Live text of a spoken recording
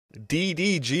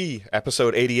DDG,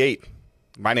 episode 88.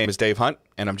 My name is Dave Hunt,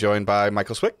 and I'm joined by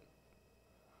Michael Swick.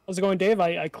 How's it going, Dave?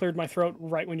 I cleared my throat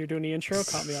right when you're doing the intro.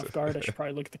 Caught me off guard. I should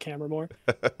probably look at the camera more.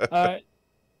 Uh,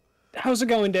 how's it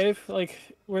going, Dave? Like,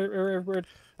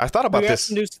 I thought do about we have this.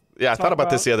 some news to Yeah, I thought talk about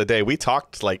this about? the other day. We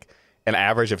talked like an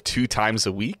average of 2 times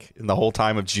a week in the whole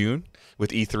time of June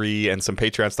with E3 and some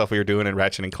Patreon stuff we were doing in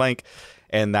Ratchet and Clank.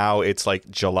 And now it's like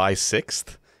July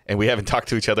 6th, and we haven't talked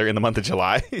to each other in the month of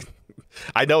July.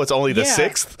 I know it's only the Yeah,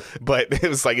 6th, but it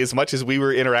was like as much as we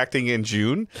were interacting in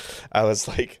June, I was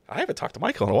like, I haven't talked to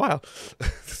Michael in a while.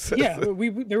 yeah. We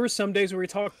there were some days where we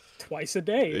talked twice a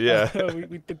day. Yeah.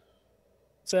 We did.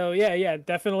 So yeah,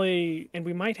 definitely, and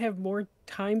we might have more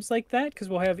times like that because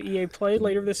we'll have EA Play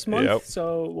later this month. Yep.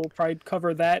 So we'll probably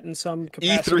cover that in some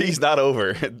E3's capacity. not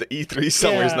over. The E3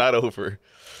 summer's Yeah, not over.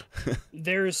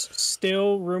 there's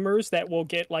still rumors that we'll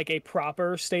get like a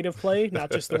proper state of play,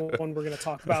 not just the one we're going to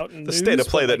talk about in The state of news,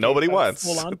 play but that like nobody wants.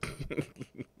 full on.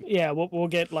 Yeah, we'll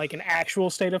get like an actual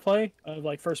state of play of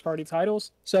like first party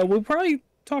titles. So we'll probably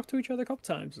talk to each other a couple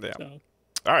times. Yeah. So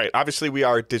All right. Obviously, we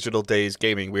are Digital Days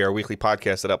Gaming. We are a weekly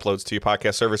podcast that uploads to your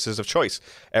podcast services of choice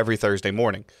every Thursday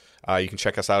morning. You can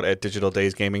check us out at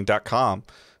digitaldaysgaming.com.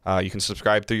 You can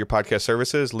subscribe through your podcast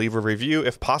services, leave a review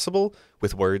if possible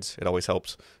with words. It always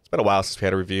helps. It's been a while since we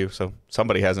had a review, so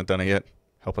somebody hasn't done it yet.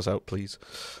 Help us out, please.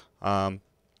 And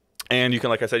you can,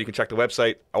 like I said, you can check the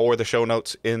website or the show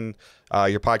notes in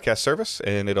your podcast service,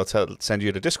 and it'll send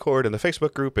you to Discord and the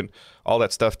Facebook group and all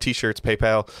that stuff, T-shirts,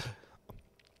 PayPal,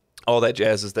 all that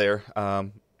jazz is there.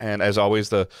 And as always,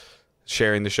 the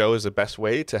sharing the show is the best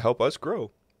way to help us grow.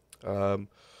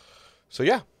 So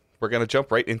yeah, we're going to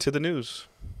jump right into the news.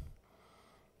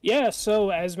 yeah,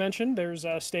 so as mentioned, there's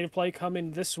a state of play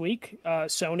coming this week.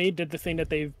 Sony did the thing that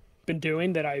they've been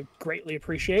doing that I greatly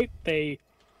appreciate. They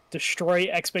destroy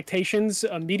expectations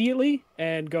immediately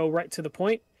and go right to the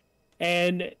point.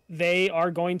 And they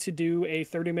are going to do a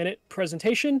 30-minute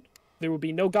presentation. There will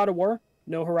be no God of War,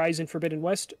 no Horizon Forbidden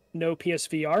West, no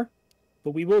PSVR,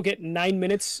 but we will get 9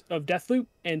 minutes of Deathloop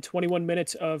and 21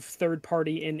 minutes of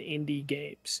third-party and indie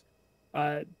games.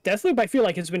 Deathloop, I feel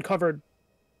like, has been covered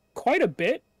quite a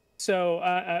bit, so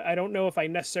I don't know if I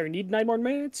necessarily need 9 more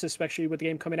minutes, especially with the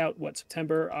game coming out,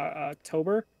 September,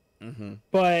 October. Mm-hmm.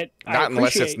 But I Not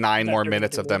unless it's appreciate 9 that more they're gonna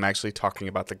minutes do of more. them actually talking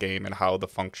about the game and how the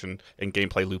function and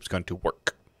gameplay loop's going to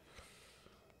work.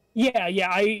 Yeah,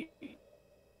 I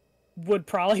would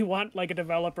probably want like a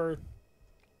developer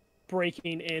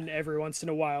breaking in every once in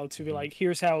a while to be like,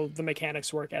 here's how the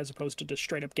mechanics work, as opposed to just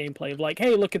straight up gameplay of like,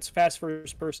 hey, look, it's fast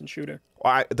first person shooter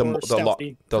or stealthy The first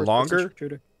person longer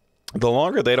shooter. the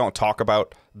longer they don't talk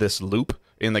about this loop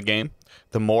in the game,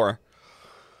 the more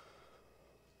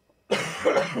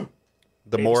the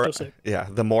Dave's more still sick. yeah,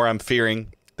 the more I'm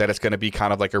fearing that it's going to be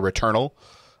kind of like a Returnal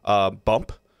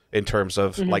bump in terms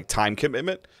of like time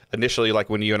commitment. Initially, like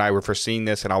when you and I were first seeing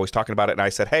this and I was talking about it, and I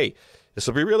said, hey, this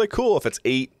will be really cool if it's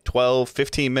 8, 12,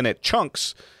 15-minute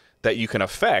chunks that you can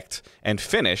affect and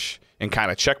finish and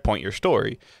kind of checkpoint your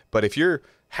story. But if you're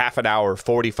half an hour,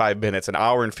 45 minutes, an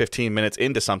hour and 15 minutes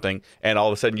into something, and all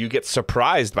of a sudden you get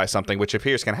surprised by something, which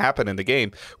appears can happen in the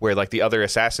game, where like the other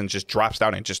assassin just drops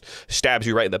down and just stabs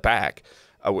you right in the back.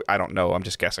 I don't know. I'm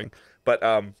just guessing. But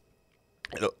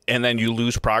and then you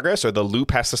lose progress, or the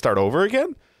loop has to start over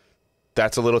again.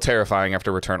 That's a little terrifying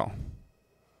after Returnal.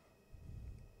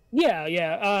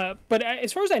 Yeah. But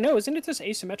as far as I know, isn't it just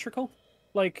asymmetrical?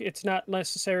 Like, it's not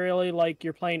necessarily like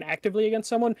you're playing actively against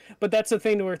someone, but that's the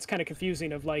thing where it's kind of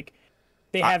confusing of like,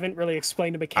 they haven't really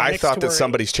explained the I mechanics thought to that where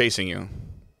somebody's chasing you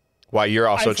while you're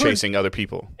also I've heard chasing other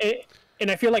people. it,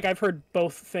 and I feel like I've heard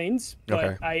both things, but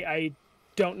Okay. I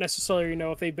don't necessarily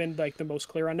know if they've been like the most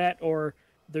clear on that, or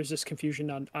there's this confusion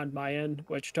on my end,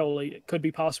 which totally could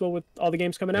be possible with all the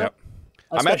games coming out. Yep.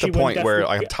 I'm at the Especially when point where Deathloop-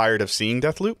 I'm tired of seeing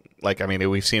Deathloop. Like, I mean,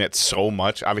 we've seen it so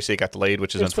much. Obviously, it got delayed,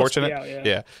 which is it's supposed to be unfortunate. out,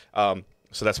 yeah. Yeah.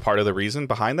 So that's part of the reason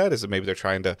behind that, is that maybe they're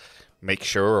trying to make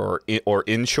sure or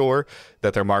ensure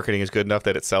that their marketing is good enough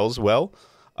that it sells well.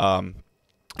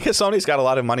 Because Sony's got a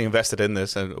lot of money invested in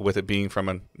this, and with it being from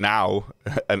an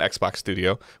Xbox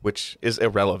studio, which is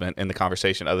irrelevant in the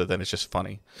conversation, other than it's just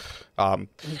funny.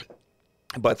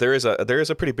 But there is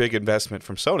a pretty big investment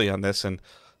from Sony on this, and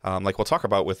like we'll talk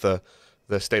about with the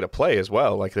state of play as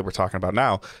well, like that we're talking about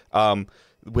now.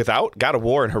 Without God of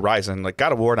War and Horizon, like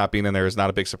God of War not being in there is not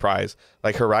a big surprise.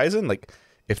 Like Horizon, like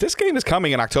if this game is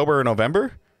coming in October or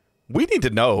November, we need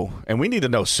to know, and we need to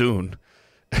know soon.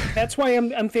 That's why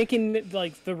I'm thinking that,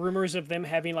 like, the rumors of them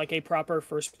having like a proper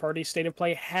first party state of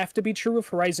play have to be true if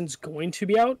Horizon's going to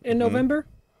be out in November.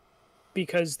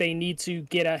 because they need to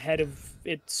get ahead of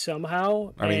it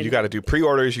somehow. I mean, and you got to do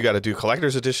pre-orders, you got to do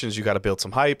collector's editions, you got to build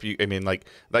some hype. I mean, like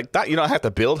that. You don't have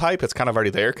to build hype; it's kind of already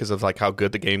there because of like how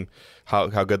good the game, how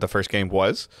good the first game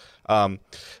was.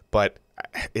 But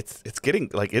it's getting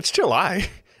like it's July.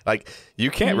 Like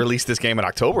you can't release this game in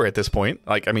October at this point.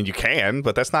 Like I mean, you can,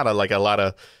 but that's not a lot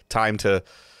of time to,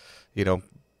 you know.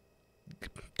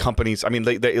 Companies, I mean,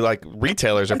 they like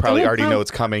retailers are probably already know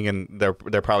it's coming, and they're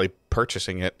probably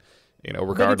purchasing it, you know,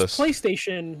 regardless. But it's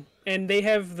PlayStation, and they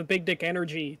have the big dick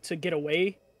energy to get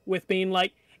away with being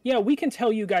like, yeah, we can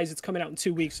tell you guys it's coming out in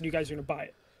 2 weeks, and you guys are gonna buy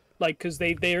it, like because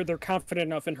they're confident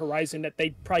enough in Horizon that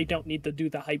they probably don't need to do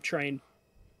the hype train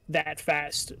that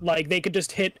fast. Like they could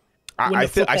just hit. When the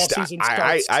football season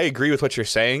starts. I agree with what you're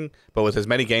saying, but with as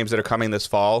many games that are coming this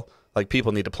fall, like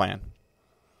people need to plan.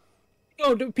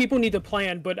 Oh, people need to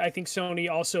plan, but I think Sony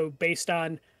also, based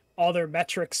on all their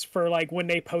metrics for like when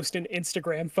they post an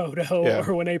Instagram photo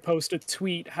or when they post a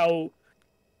tweet, how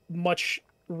much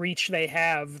reach they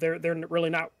have, they're really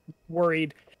not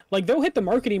worried. Like they'll hit the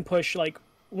marketing push like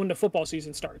when the football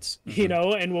season starts, you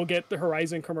know, and we'll get the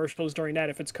Horizon commercials during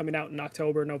that if it's coming out in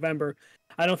October, November.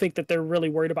 I don't think that they're really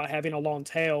worried about having a long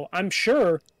tail. I'm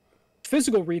sure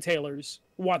physical retailers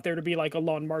want there to be like a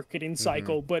long marketing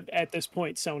cycle, but at this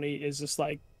point Sony is just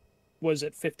like, was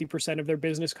it 50% of their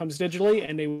business comes digitally,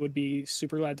 and they would be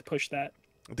super glad to push that.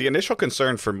 The initial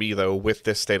concern for me though with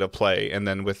this state of play, and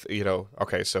then with, you know,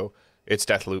 okay, so it's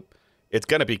Deathloop, it's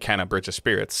gonna be kind of Bridge of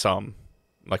Spirits,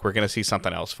 like we're gonna see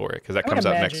something else for it because that comes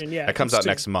out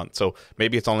next month. So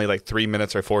maybe it's only like 3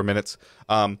 minutes or 4 minutes.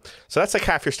 So that's like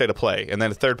half your state of play, and then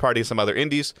a third party, some other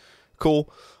indies,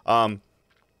 cool.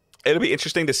 It'll be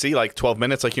interesting to see, like 12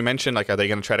 minutes, like you mentioned. Like, are they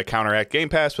going to try to counteract Game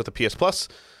Pass with the PS Plus?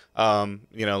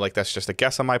 You know, like that's just a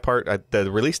guess on my part.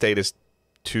 The release date is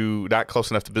not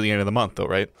close enough to be the end of the month, though,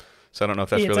 right? So I don't know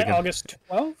if that's really like August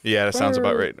 12th. Yeah, that sounds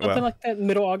about right. Something like that,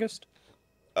 middle August.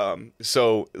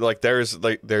 So like there's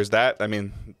that. I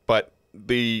mean, but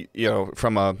the, you know,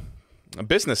 from a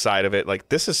business side of it, like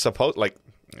this is supposed, like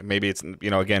maybe it's, you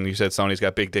know, again, you said Sony's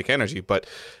got big dick energy, but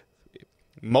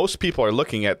most people are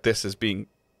looking at this as being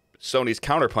Sony's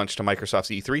counterpunch to Microsoft's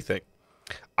E3 thing.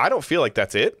 I don't feel like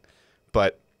that's it,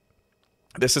 but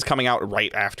this is coming out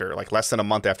right after, like less than a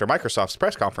month after Microsoft's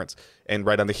press conference, and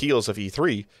right on the heels of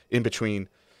E3, in between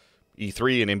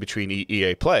E3 and in between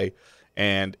EA Play,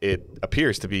 and it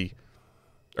appears to be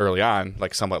early on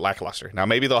like somewhat lackluster. Now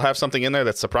maybe they'll have something in there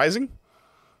that's surprising,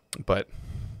 but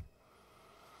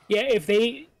yeah, if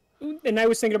they, and I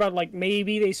was thinking about like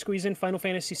maybe they squeeze in Final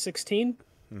Fantasy 16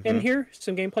 in here,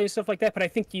 some gameplay and stuff like that, but I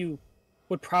think you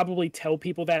would probably tell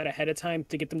people that ahead of time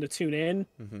to get them to tune in,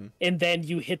 and then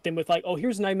you hit them with like, oh,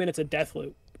 here's 9 minutes of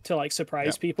Deathloop to like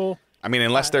surprise people. I mean,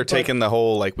 unless they're taking the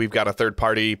whole like, we've got a third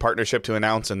party partnership to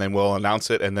announce, and then we'll announce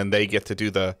it, and then they get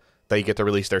to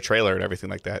release their trailer and everything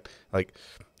like that, like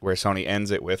where Sony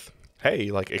ends it with,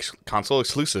 hey, like console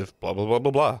exclusive, blah blah blah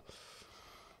blah blah.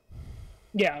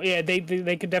 Yeah, they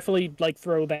could definitely like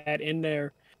throw that in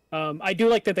there. I do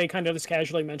like that they kind of just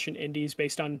casually mentioned indies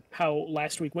based on how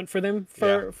last week went for them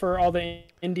for all the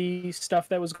indie stuff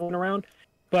that was going around.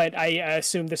 But I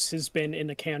assume this has been in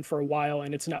the can for a while,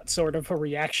 and it's not sort of a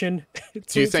reaction.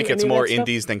 Do you think it's more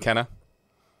indies than Kenna?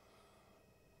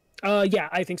 Yeah,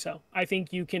 I think so. I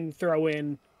think you can throw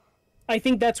in. I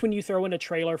think that's when you throw in a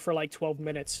trailer for like 12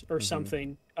 minutes or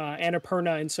something.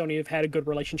 Annapurna and Sony have had a good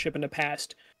relationship in the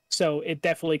past, so it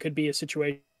definitely could be a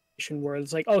situation where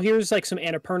it's like, oh, here's like some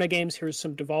Annapurna games, here's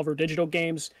some Devolver Digital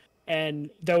games, and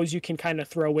those you can kind of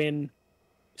throw in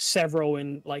several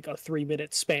in like a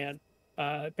 3-minute span,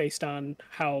 based on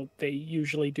how they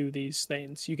usually do these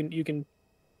things. You can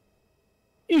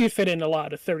fit in a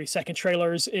lot of 30-second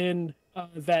trailers in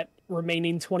that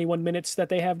remaining 21 minutes that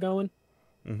they have going.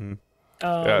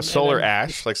 Solar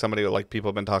Ash, like somebody like people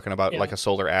have been talking about, like a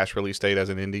Solar Ash release date as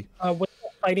an indie. What's the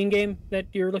fighting game that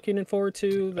you're looking forward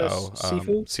to? The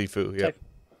Sifu? Sifu,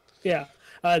 yeah.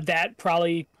 Yeah, that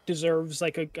probably deserves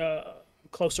like a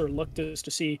closer look to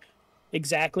see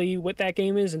exactly what that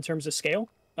game is in terms of scale.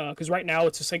 Because right now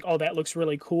it's just like, oh, that looks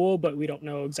really cool, but we don't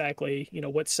know exactly, you know,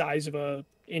 what size of a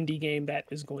indie game that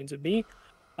is going to be.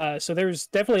 So there's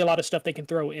definitely a lot of stuff they can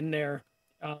throw in there,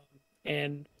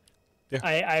 and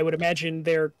I would imagine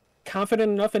they're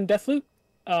confident enough in Deathloop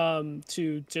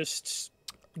to just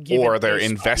give or they're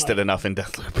invested enough in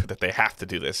Deathloop that they have to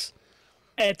do this.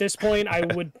 At this point, I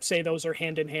would say those are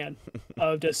hand in hand.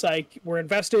 Of just like, we're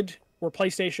invested, we're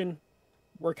PlayStation,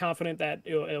 we're confident that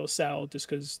it'll sell just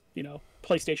because, you know,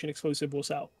 PlayStation exclusive will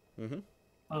sell.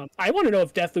 I want to know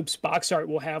if Deathloop's box art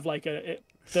will have like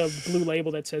the blue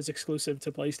label that says exclusive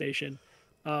to PlayStation.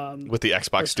 With the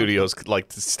Xbox Studios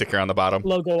like sticker on the bottom.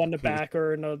 Logo on the back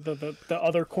or no, the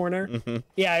other corner.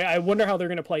 Yeah, I wonder how they're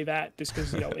going to play that, just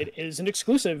because it is an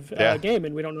exclusive game,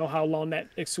 and we don't know how long that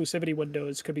exclusivity window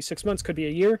is. Could be 6 months, could be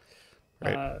a year.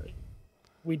 Right.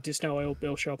 We just know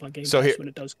it'll show up on Game Pass when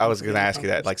it does. I was going to ask you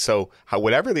that. Like, so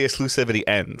whenever the exclusivity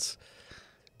ends,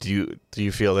 do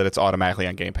you feel that it's automatically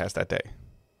on Game Pass that day?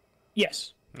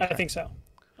 Yes, okay. I think so.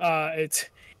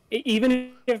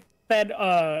 Even if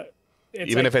that.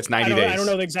 If it's 90 days. I don't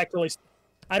know the exact release.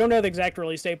 I don't know the exact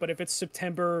release date, but if it's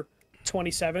September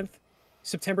 27th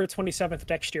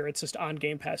next year, it's just on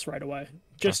Game Pass right away.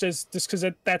 Just because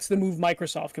that's the move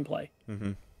Microsoft can play.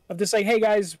 Of just like, hey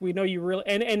guys, we know you really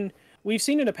and we've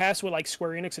seen in the past with like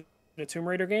Square Enix and the Tomb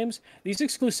Raider games, these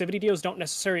exclusivity deals don't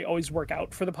necessarily always work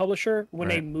out for the publisher when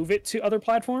they move it to other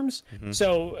platforms.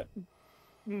 So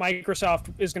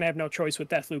Microsoft is going to have no choice with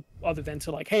Deathloop other than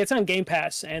to like, hey, it's on Game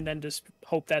Pass, and then just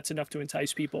hope that's enough to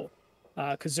entice people,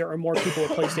 because there are more people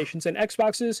with PlayStations and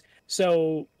Xboxes,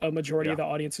 so a majority of the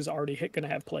audience is already going to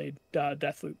have played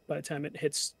Deathloop by the time it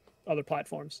hits other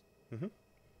platforms.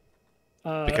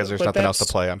 Because there's nothing else to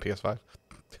play on PS5.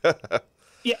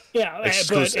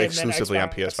 Exclusively on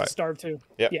PS5. Starve too.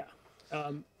 Yep.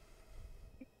 Yeah.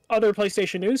 Other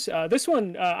PlayStation news. This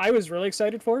one I was really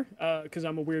excited for, because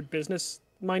I'm a weird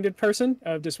business-minded person,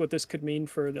 just what this could mean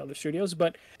for the other studios.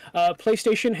 But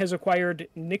PlayStation has acquired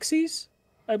Nixies,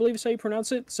 I believe is how you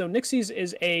pronounce it. So Nixies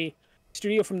is a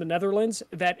studio from the Netherlands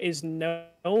that is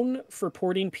known for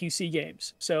porting PC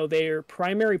games. So their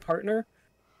primary partner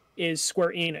is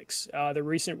Square Enix. Their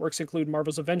recent works include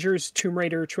Marvel's Avengers, Tomb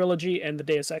Raider trilogy, and the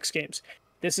Deus Ex games.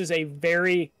 This is a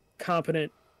very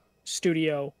competent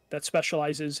studio that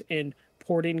specializes in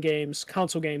porting games,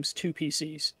 console games, to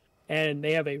PCs, and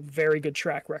they have a very good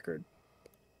track record.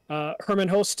 Herman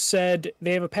Host said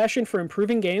they have a passion for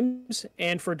improving games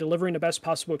and for delivering the best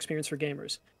possible experience for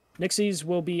gamers. Nixies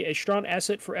will be a strong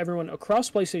asset for everyone across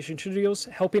PlayStation Studios,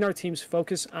 helping our teams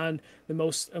focus on the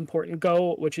most important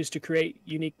goal, which is to create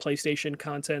unique PlayStation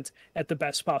content at the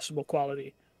best possible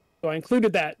quality. So I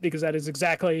included that because that is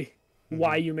exactly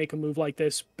why you make a move like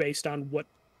this, based on what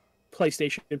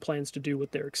PlayStation plans to do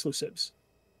with their exclusives.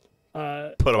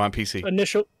 Put them on PC.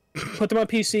 Put them on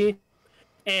PC,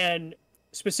 and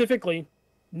specifically,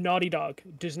 Naughty Dog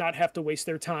does not have to waste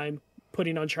their time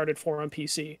putting Uncharted 4 on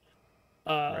PC.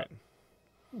 The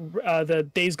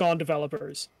Days Gone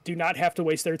developers do not have to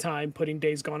waste their time putting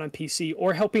Days Gone on PC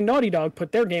or helping Naughty Dog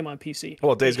put their game on PC.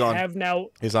 Well, Days Gone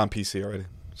is on PC already.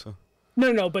 So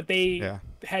no, but they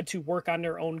had to work on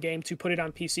their own game to put it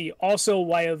on PC. Also,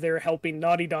 while they're helping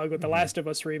Naughty Dog with the Last of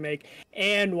Us remake,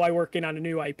 and while working on a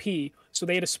new IP, so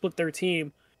they had to split their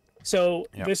team. So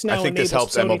this now, I think this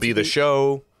helps Sony MLB The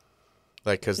Show,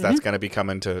 like, because that's going to be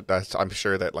coming to. I'm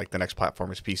sure that like the next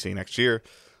platform is PC next year.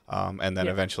 And then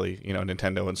eventually,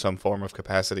 Nintendo in some form of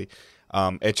capacity.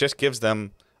 It just gives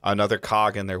them another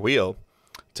cog in their wheel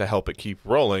to help it keep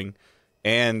rolling,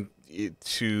 and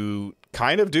to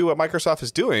kind of do what Microsoft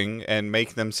is doing and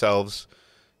make themselves,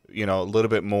 a little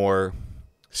bit more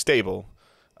stable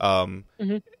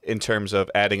in terms of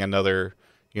adding another,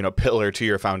 pillar to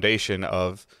your foundation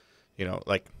of,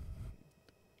 like,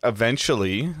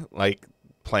 eventually, like,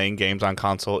 playing games on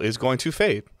console is going to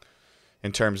fade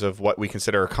in terms of what we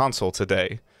consider a console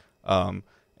today.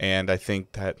 And I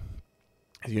think that,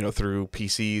 through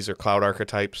PCs or cloud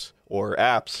archetypes or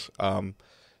apps,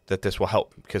 that this will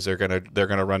help, because they're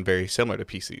gonna run very similar to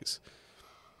PCs.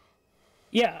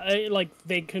 Yeah, like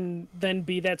they can then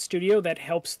be that studio that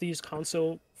helps these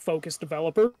console-focused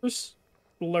developers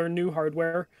learn new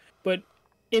hardware. But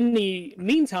in the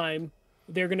meantime,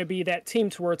 they're going to be that team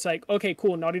to where it's like, okay,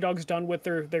 cool, Naughty Dog's done with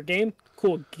their game.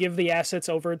 Cool, give the assets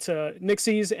over to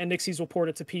Nixies, and Nixies will port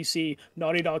it to PC.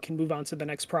 Naughty Dog can move on to the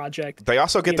next project. They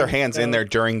also get their hands in there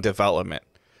during development.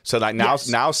 So that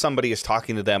now somebody is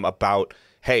talking to them about,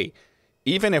 hey,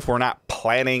 even if we're not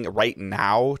planning right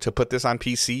now to put this on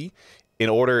PC, in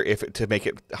order to make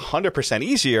it 100%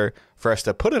 easier for us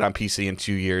to put it on PC in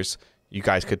 2 years, you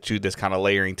guys could do this kind of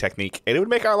layering technique, and it would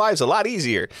make our lives a lot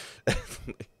easier.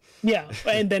 Yeah,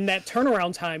 and then that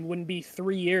turnaround time wouldn't be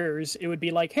 3 years. It would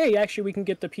be like, hey, actually, we can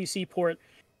get the PC port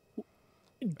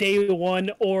day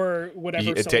one, or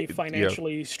whatever Sony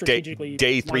financially, strategically.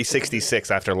 Day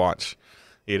 366 after launch,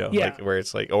 like where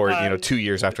it's like, or 2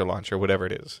 years after launch, or whatever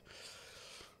it is.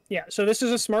 Yeah, so this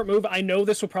is a smart move. I know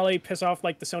this will probably piss off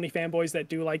like the Sony fanboys that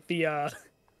do like the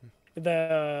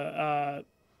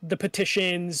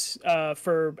petitions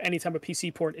for any time a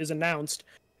PC port is announced.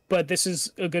 But this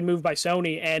is a good move by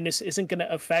Sony, and this isn't going to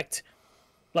affect,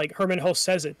 like Herman Host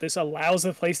says it, this allows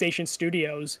the PlayStation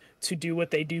Studios to do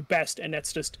what they do best, and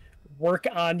that's just work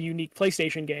on unique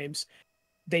PlayStation games,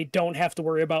 they don't have to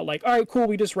worry about like, all right, cool,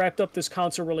 we just wrapped up this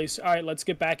console release. All right, let's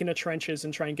get back in the trenches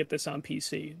and try and get this on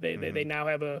PC. They now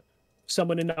have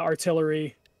someone in the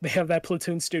artillery. They have that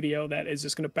platoon studio that is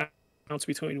just going to bounce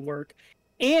between work.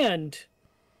 And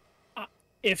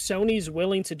if Sony's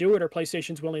willing to do it or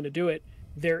PlayStation's willing to do it,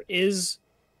 there is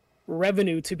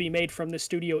revenue to be made from the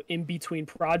studio in between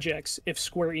projects. If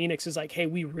Square Enix is like, hey,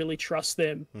 we really trust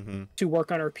them to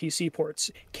work on our PC ports,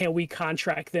 can we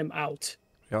contract them out?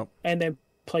 Yep. And then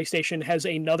PlayStation has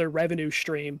another revenue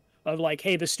stream of like,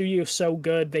 hey, the studio's so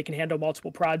good they can handle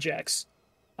multiple projects.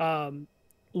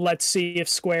 Let's see if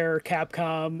Square,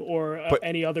 Capcom, or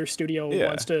any other studio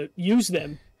wants to use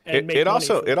them. And it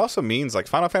also means like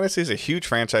Final Fantasy is a huge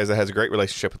franchise that has a great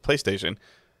relationship with PlayStation,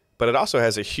 but it also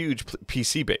has a huge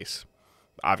PC base,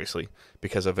 obviously,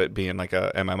 because of it being like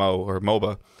a MMO or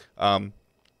MOBA.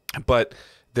 But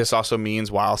this also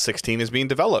means while 16 is being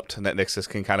developed, and that Nixxes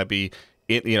can kind of be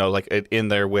in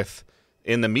there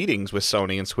in the meetings with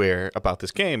Sony and Square about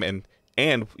this game,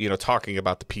 and talking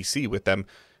about the PC with them.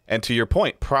 And to your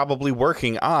point, probably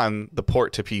working on the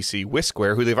port to PC with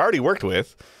Square, who they've already worked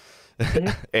with,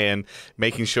 and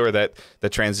making sure that the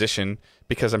transition,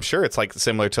 because I'm sure it's like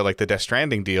similar to like the Death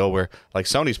Stranding deal where like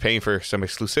Sony's paying for some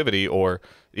exclusivity or,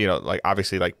 like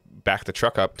obviously like back the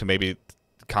truck up to maybe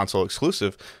console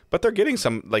exclusive, but they're getting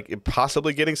some, like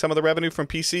possibly getting some of the revenue from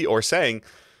PC or saying,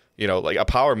 like a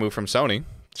power move from Sony,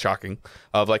 shocking,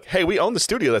 of like, hey, we own the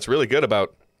studio that's really good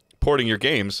about porting your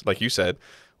games, like you said.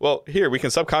 Well, here, we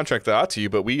can subcontract that out to you,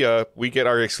 but we get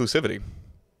our exclusivity.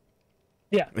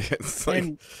 Yeah. It's like...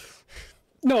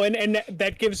 and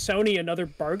that gives Sony another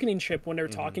bargaining chip when they're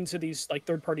talking to these like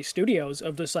third-party studios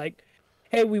of this like,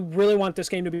 hey, we really want this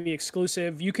game to be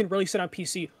exclusive. You can release it on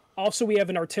PC. Also, we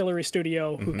have an artillery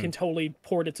studio who can totally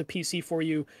port it to PC for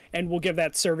you, and we'll give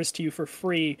that service to you for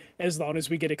free as long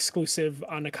as we get exclusive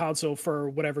on the console for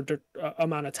whatever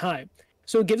amount of time.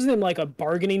 So it gives them like a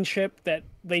bargaining chip that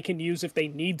they can use if they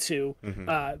need to,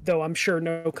 though I'm sure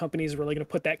no company is really going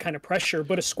to put that kind of pressure,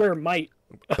 but a Square might.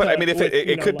 But I mean, if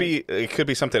it could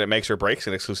be something that makes or breaks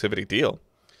an exclusivity deal.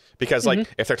 Because like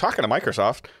if they're talking to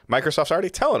Microsoft's already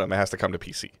telling them it has to come to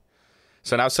PC.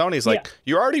 So now Sony's like,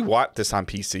 you already want this on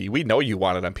PC. We know you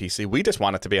want it on PC. We just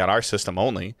want it to be on our system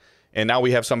only. And now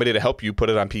we have somebody to help you put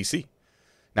it on PC.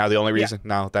 Now the only reason,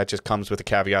 now that just comes with the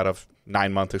caveat of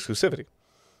 9-month exclusivity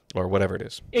or whatever it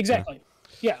is. Exactly.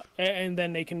 Yeah. And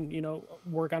then they can,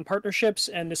 work on partnerships,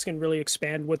 and this can really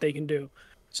expand what they can do.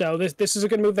 So this is a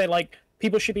good move that like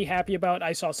people should be happy about.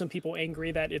 I saw some people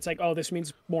angry that it's like, oh, this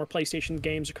means more PlayStation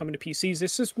games are coming to PCs.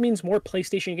 This just means more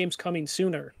PlayStation games coming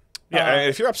sooner. Yeah,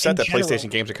 if you're upset that PlayStation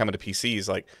games are coming to PCs,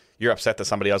 like you're upset that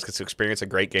somebody else gets to experience a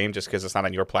great game just because it's not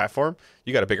on your platform,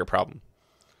 you got a bigger problem.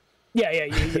 Yeah,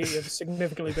 you have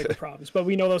significantly bigger problems. But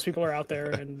we know those people are out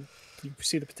there, and you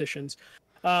see the petitions.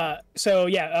 Smart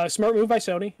move by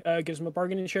Sony. Gives them a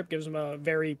bargaining chip, gives them a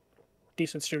very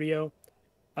decent studio.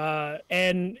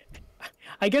 And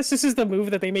I guess this is the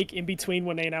move that they make in between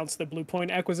when they announced the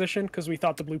Bluepoint acquisition, because we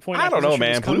thought the Bluepoint acquisition I don't know,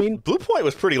 man. was coming. Bluepoint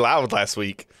was pretty loud last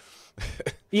week.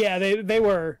 Yeah, they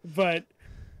were, but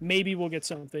maybe we'll get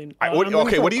something. What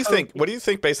do you think? What do you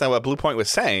think based on what Bluepoint was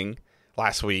saying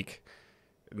last week?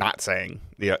 Not saying,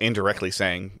 indirectly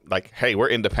saying, like, hey, we're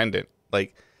independent.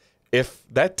 Like, if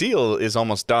that deal is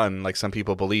almost done, like some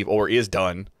people believe, or is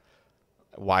done,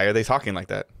 why are they talking like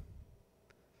that?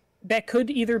 That could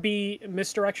either be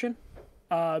misdirection,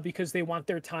 because they want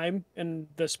their time in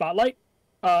the spotlight,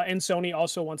 and Sony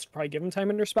also wants to probably give them time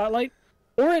in their spotlight.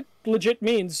 Or it legit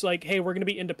means like, hey, we're going to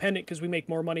be independent because we make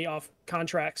more money off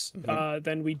contracts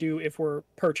than we do if we're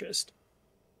purchased.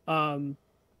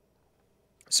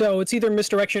 So it's either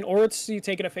misdirection or it's you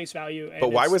take it at face value. And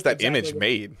but why was that image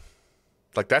made?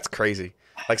 Like, that's crazy.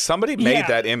 Like, somebody made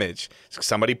that image.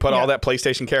 Somebody put all that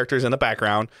PlayStation characters in the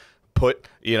background. Put,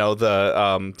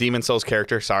 the Demon Souls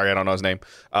character, sorry, I don't know his name,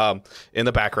 in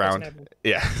the background.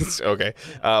 Yeah, okay.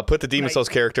 Put the Demon Souls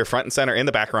character front and center in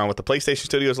the background with the PlayStation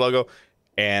Studios logo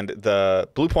and the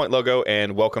Bluepoint logo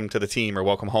and welcome to the team or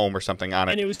welcome home or something on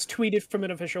it. And it was tweeted from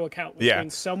an official account, which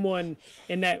means someone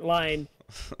in that line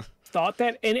thought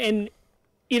that. And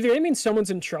either it means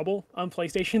someone's in trouble on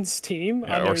PlayStation's team.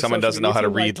 Yeah, or someone doesn't know how to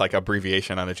read like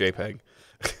abbreviation on a JPEG.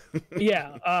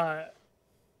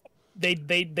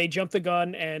 They jumped the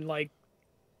gun and like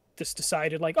just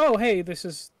decided like, oh, hey, this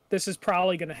is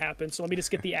probably going to happen. So let me just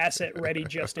get the asset ready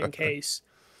just in case.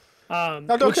 Now,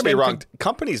 don't get me wrong.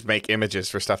 Companies make images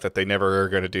for stuff that they never are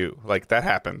going to do. Like, that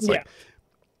happens. Like,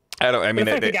 I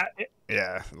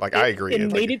agree. It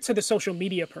it made like, it to the social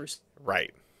media person.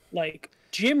 Right. Like,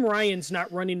 Jim Ryan's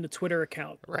not running the Twitter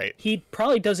account. Right. He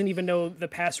probably doesn't even know the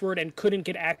password and couldn't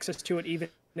get access to it even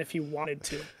if he wanted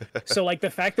to. So like the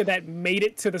fact that that made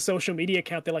it to the social media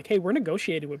account, they're like, hey, we're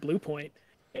negotiating with Bluepoint.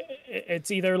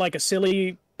 It's either like a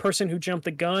silly person who jumped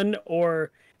the gun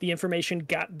or the information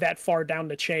got that far down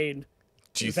the chain.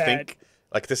 Do you think,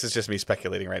 like, this is just me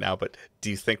speculating right now, but do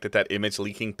you think that image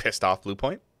leaking pissed off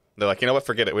Bluepoint? They're like, you know what,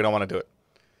 forget it. We don't want to do it.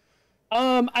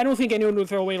 I don't think anyone would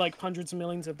throw away like hundreds of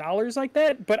millions of dollars like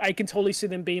that, but I can totally see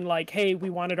them being like, hey, we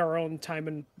wanted our own time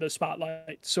in the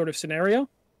spotlight sort of scenario,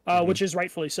 which is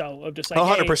rightfully so. Of just like,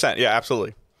 100%. Yeah,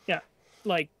 absolutely. Yeah.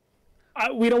 Like,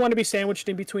 we don't want to be sandwiched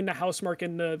in between the Housemarque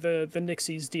and the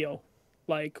Nixies deal.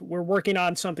 Like, we're working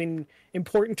on something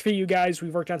important for you guys.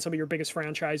 We've worked on some of your biggest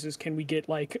franchises. Can we get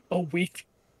like a week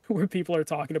where people are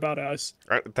talking about us?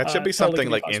 That should be something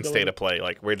like in State of Play,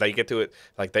 like where they get to it,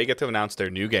 like they get to announce their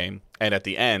new game, and at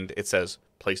the end it says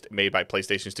made by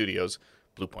PlayStation Studios,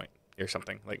 Bluepoint, or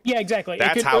something like. Yeah, exactly.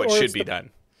 That's how it should be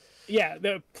done. Yeah,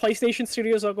 the PlayStation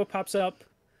Studios logo pops up,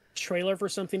 trailer for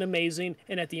something amazing,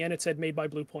 and at the end it said made by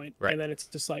Bluepoint, right. And then it's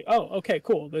just like, oh, okay,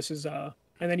 cool. This is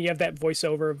and then you have that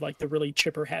voiceover of like the really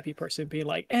chipper, happy person being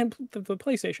like, and the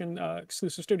PlayStation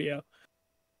exclusive studio.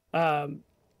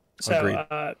 So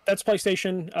that's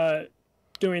PlayStation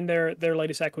doing their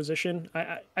latest acquisition.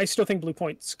 I still think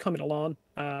Bluepoint's coming along.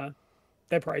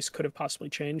 Their price could have possibly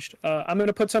changed. I'm going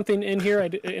to put something in here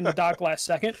in the doc last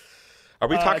second. Are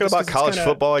we talking about college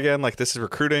football again? Like this is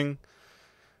recruiting?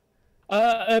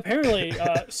 Apparently.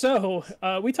 So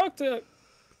we talked to,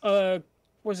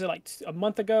 was it like a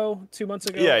month ago, 2 months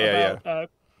ago? Yeah.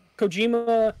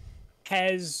 Kojima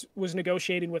was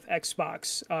negotiating with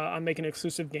Xbox on making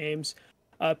exclusive games.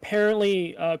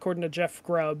 Apparently, according to Jeff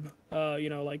Grubb,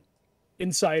 like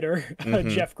insider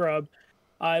Jeff Grubb,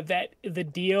 that the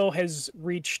deal has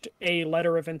reached a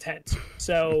letter of intent.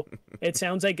 So it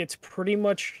sounds like it's pretty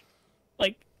much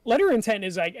like letter of intent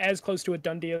is like as close to a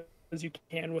done deal as you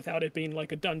can without it being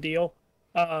like a done deal.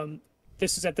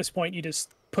 This is at this point you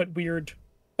just put weird,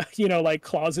 like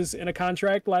clauses in a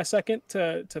contract last second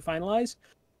to finalize.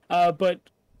 But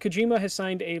Kojima has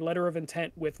signed a letter of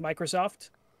intent with Microsoft.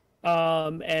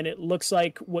 And it looks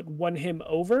like what won him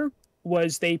over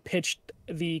was they pitched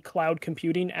the cloud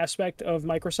computing aspect of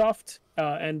Microsoft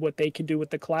and what they can do with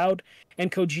the cloud.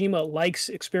 And Kojima likes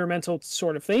experimental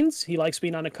sort of things. He likes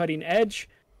being on a cutting edge.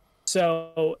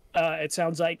 So it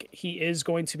sounds like he is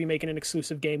going to be making an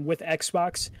exclusive game with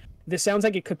Xbox. This sounds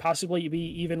like it could possibly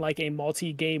be even like a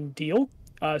multi-game deal.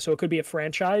 So it could be a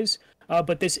franchise.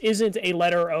 But this isn't a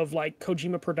letter of like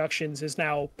Kojima Productions is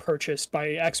now purchased by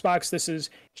Xbox.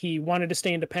 He wanted to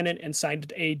stay independent and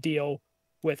signed a deal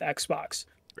with Xbox.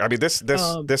 I mean, this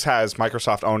has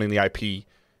Microsoft owning the IP,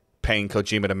 paying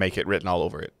Kojima to make it written all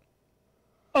over it.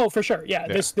 Oh, for sure. Yeah.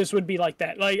 This would be like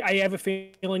that. Like I have a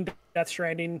feeling Death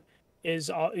Stranding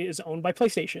is owned by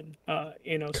PlayStation.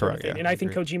 Correct, sort of thing. Yeah, and I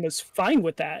think Kojima's fine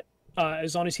with that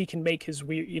as long as he can make his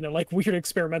weird, weird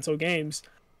experimental games.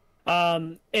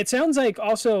 It sounds like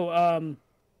also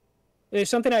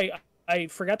there's something I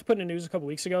forgot to put in the news a couple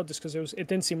weeks ago just because it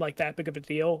didn't seem like that big of a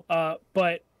deal.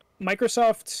 But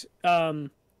Microsoft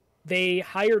they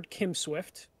hired Kim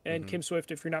Swift, and Kim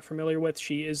Swift, if you're not familiar with,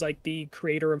 she is like the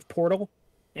creator of Portal,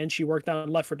 and she worked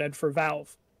on Left 4 Dead for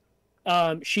Valve.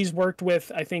 She's worked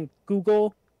with I think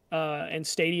Google and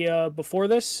Stadia before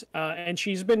this, and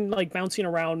she's been like bouncing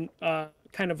around.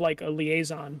 Kind of like a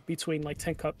liaison between like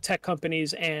tech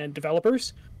companies and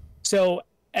developers. So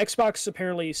Xbox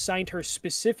apparently signed her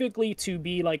specifically to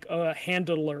be like a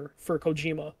handler for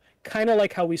Kojima, kind of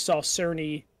like how we saw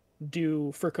Cerny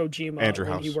do for Kojima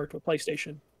when he worked with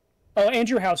PlayStation. Oh,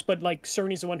 Andrew House, but like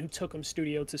Cerny's the one who took him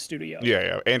studio to studio.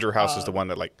 Yeah. Andrew House is the one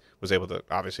that like was able to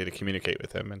obviously to communicate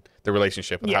with him, and the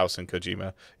relationship with House and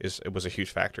Kojima was a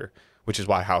huge factor, which is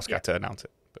why House got to announce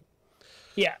it.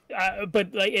 Yeah,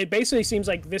 but like it basically seems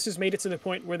like this has made it to the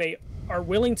point where they are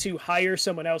willing to hire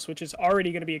someone else, which is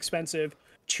already going to be expensive,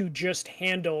 to just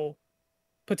handle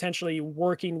potentially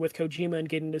working with Kojima and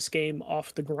getting this game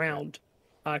off the ground.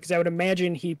 Because I would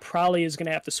imagine he probably is going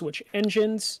to have to switch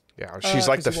engines. Yeah, she's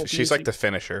like the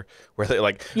finisher, where they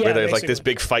where there's like this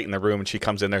big fight in the room, and she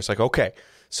comes in there. It's like, okay,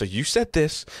 so you said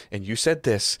this and you said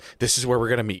this. This is where we're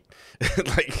gonna meet.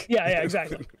 Yeah,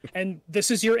 exactly. And this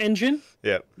is your engine.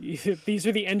 Yeah. These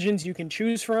are the engines you can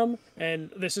choose from, and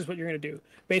this is what you're gonna do.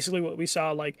 Basically, what we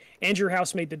saw, like Andrew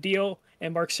House made the deal,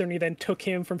 and Mark Cerny then took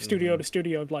him from studio to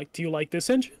studio. Like, do you like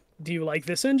this engine? Do you like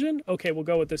this engine? Okay, we'll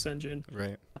go with this engine.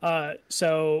 Right.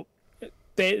 So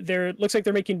they're looks like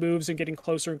they're making moves and getting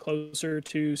closer and closer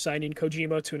to signing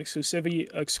Kojima to an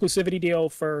exclusivity deal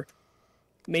for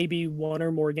maybe one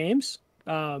or more games.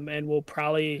 and we'll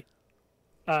probably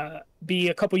be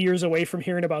a couple years away from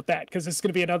hearing about that because it's going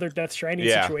to be another Death Stranding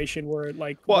situation where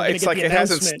like well, it's like it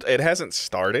hasn't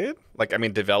started. Like I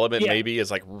mean, development maybe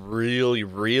is like really,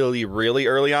 really, really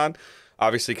early on.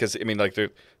 Obviously, because I mean, like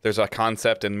there's a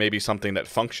concept and maybe something that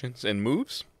functions and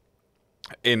moves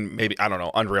in maybe I don't know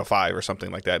Unreal 5 or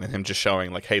something like that, and him just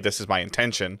showing like, hey, this is my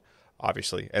intention,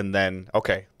 obviously, and then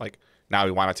okay, like now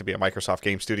we want it to be a Microsoft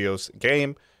Game Studios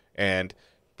game, and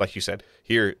like you said,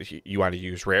 here you want to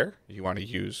use Rare, you want to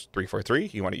use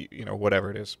 343, you want to whatever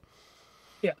it is.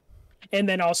 Yeah, and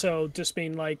then also just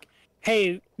being like,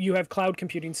 hey, you have cloud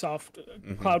computing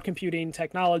cloud computing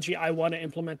technology. I want to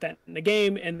implement that in the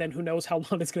game, and then who knows how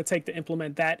long it's going to take to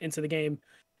implement that into the game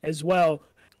as well.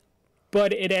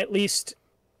 But it at least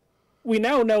we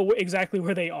now know exactly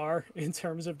where they are in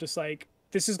terms of just like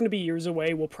this is going to be years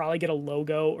away. We'll probably get a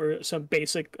logo or some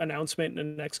basic announcement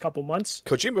in the next couple months.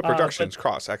 Kojima Productions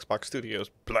cross Xbox Studios.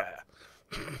 Blah.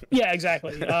 Yeah,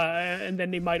 exactly. And then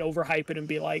they might overhype it and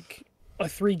be like a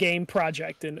 3-game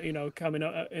project, and coming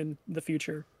in the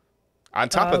future. On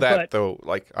top of that, though,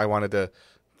 like I wanted to,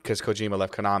 because Kojima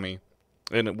left Konami,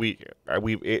 and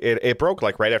it broke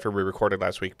like right after we recorded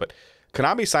last week. But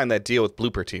Konami signed that deal with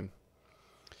Blooper Team.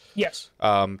 Yes.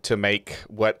 To make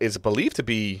what is believed to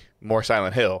be more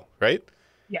Silent Hill, right?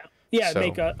 Yeah.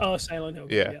 Make a Silent Hill.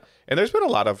 Yeah. And there's been a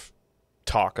lot of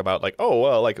talk about like, oh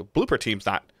well, like Blooper Team's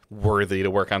not worthy to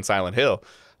work on Silent Hill.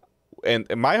 And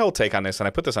my whole take on this, and I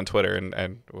put this on Twitter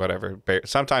and whatever.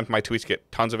 Sometimes my tweets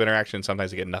get tons of interaction.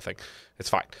 Sometimes they get nothing. It's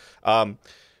fine.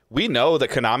 We know that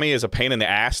Konami is a pain in the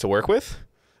ass to work with.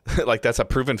 Like that's a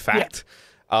proven fact.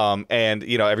 Yeah. And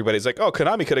everybody's like, oh,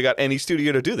 Konami could have got any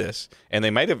studio to do this, and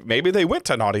maybe they went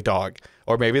to Naughty Dog,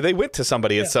 or maybe they went to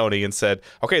somebody at Sony and said,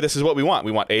 okay, this is what we want.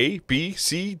 We want A, B,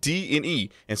 C, D, and E.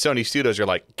 And Sony Studios are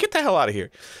like, get the hell out of here.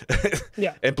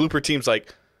 Yeah. And Blooper Team's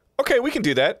like, okay, we can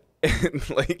do that. And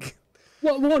like.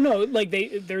 Well, no, like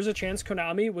there's a chance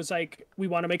Konami was like, we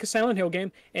want to make a Silent Hill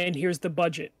game, and here's the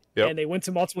budget. Yep. And they went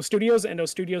to multiple studios, and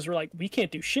those studios were like, we can't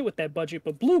do shit with that budget.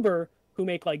 But Bloober, who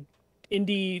make like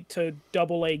indie to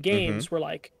AA games, were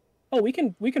like, oh, we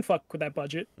can fuck with that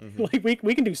budget. Like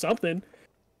we can do something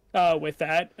with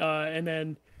that. And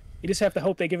then you just have to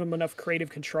hope they give them enough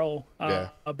creative control.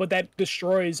 But that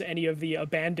destroys any of the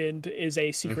Abandoned is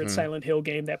a secret Silent Hill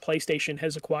game that PlayStation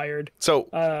has acquired.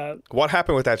 So what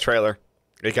happened with that trailer?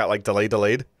 It got like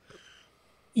delayed?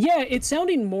 Yeah, it's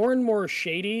sounding more and more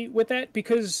shady with that,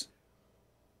 because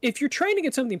if you're trying to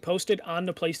get something posted on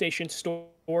the PlayStation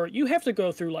Store, you have to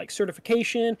go through like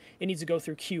certification, it needs to go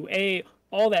through QA,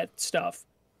 all that stuff.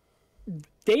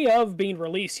 Day of being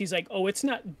released, he's like, oh, it's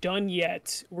not done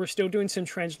yet. We're still doing some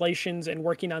translations and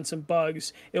working on some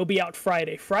bugs. It'll be out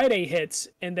Friday. Friday hits,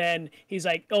 and then he's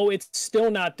like, oh, it's still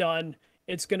not done.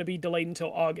 It's going to be delayed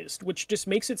until August, which just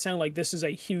makes it sound like this is a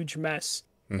huge mess.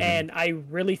 And I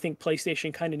really think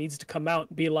PlayStation kind of needs to come out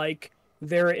and be like,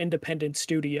 they're an independent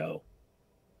studio.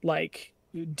 Like,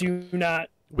 do not.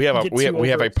 We have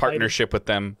a partnership with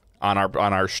them on our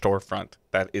storefront.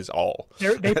 That is all.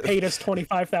 They paid us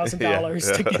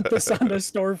 $25,000 to get this on the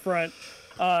storefront,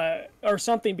 or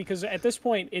something, because at this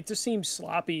point it just seems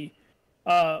sloppy.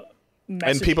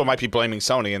 And people might be blaming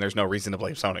Sony, and there's no reason to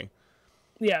blame Sony.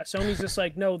 Yeah, Sony's just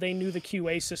like, no, they knew the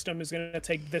QA system is going to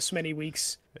take this many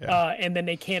weeks, and then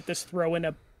they can't just throw in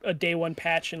a day one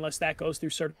patch unless that goes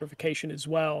through certification as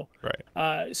well.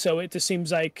 Right. So it just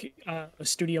seems like a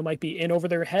studio might be in over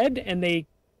their head, and they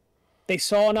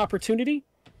saw an opportunity,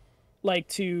 like,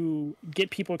 to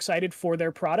get people excited for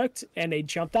their product, and they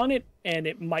jumped on it, and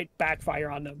it might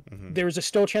backfire on them. There's a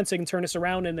still chance they can turn this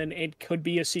around, and then it could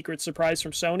be a secret surprise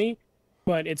from Sony,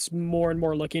 but it's more and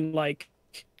more looking like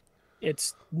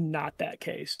it's not that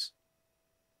case.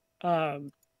 But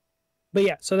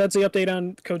yeah, so that's the update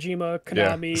on Kojima,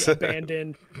 Konami,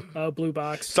 Abandoned, Blue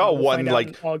Box. It's all one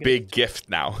like big gift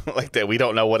now, like that. We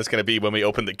don't know what it's going to be when we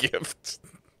open the gift.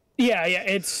 Yeah,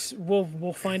 it's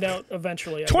we'll find out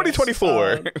eventually.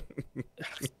 2024.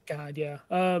 God, yeah.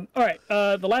 All right.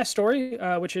 The last story,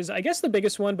 which is I guess the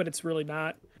biggest one, but it's really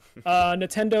not.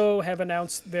 Nintendo have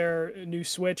announced their new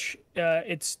Switch.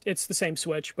 It's the same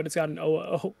Switch, but it's got an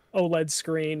OLED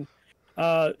screen.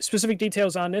 Specific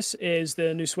details on this is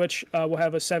the new Switch will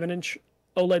have a 7-inch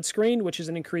OLED screen, which is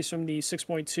an increase from the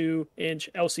 6.2-inch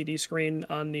LCD screen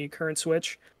on the current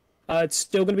Switch. It's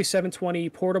still going to be 720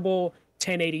 portable,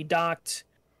 1080 docked.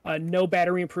 No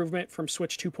battery improvement from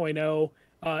Switch 2.0.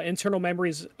 Internal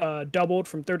memory is doubled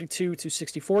from 32 to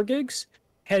 64 gigs.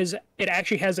 It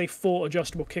actually has a full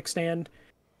adjustable kickstand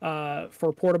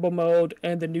for portable mode,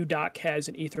 and the new dock has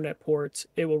an Ethernet port.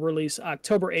 It will release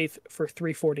October 8th for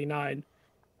 $349.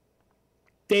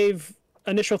 Dave,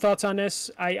 initial thoughts on this?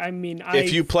 I mean,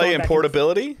 if you play in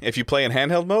portability, if you play in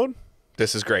handheld mode,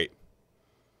 this is great.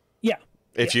 Yeah.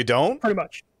 If you don't, pretty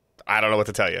much, I don't know what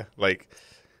to tell you. Like,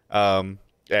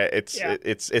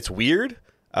 it's weird.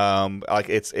 Like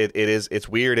it's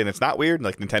weird and it's not weird.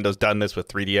 Like Nintendo's done this with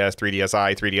 3DS,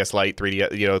 3DSi, 3DS Lite,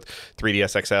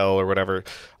 3DS XL or whatever.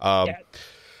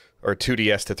 Or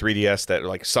 2DS to 3DS that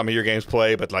like some of your games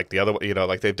play, but like the other,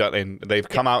 like they've done and they've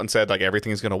come out and said like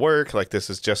everything's gonna work. Like this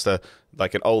is just an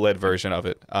OLED version of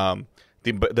it.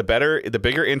 The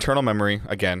bigger internal memory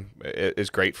again is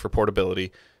great for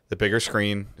portability. The bigger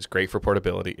screen is great for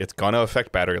portability. It's gonna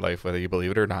affect battery life, whether you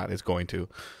believe it or not. It's going to.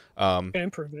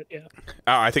 Improve it, yeah.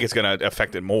 I think it's gonna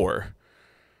affect it more.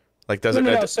 Like does it?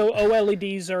 No. So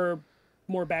OLEDs are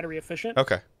more battery efficient.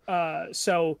 Okay.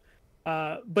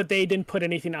 But they didn't put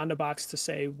anything on the box to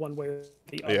say one way or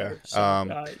the other. Yeah. So,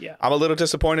 I'm a little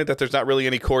disappointed that there's not really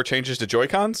any core changes to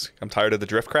Joy-Cons. I'm tired of the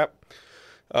drift crap.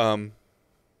 I'm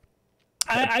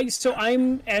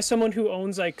as someone who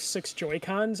owns like 6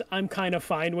 Joy-Cons, I'm kind of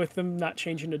fine with them not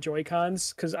changing the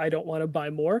Joy-Cons because I don't want to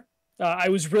buy more. I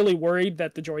was really worried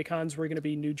that the Joy-Cons were going to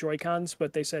be new Joy-Cons,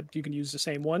 but they said you can use the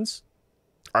same ones.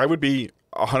 I would be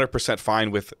 100%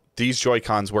 fine with these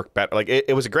Joy-Cons work better. Like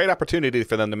it was a great opportunity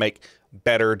for them to make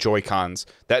better Joy-Cons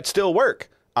that still work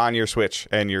on your Switch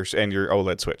and your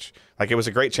OLED Switch. Like it was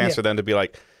a great chance for them to be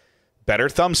like better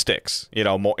thumbsticks,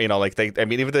 more, like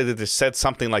even though they said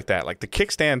something like that. Like the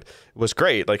kickstand was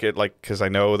great. Because I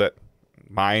know that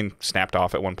mine snapped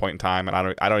off at one point in time, and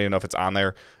I don't even know if it's on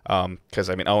there. Because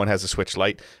Owen has a Switch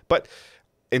Lite, but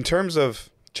in terms of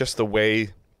just the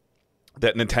way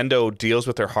that Nintendo deals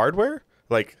with their hardware,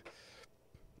 like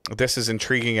this is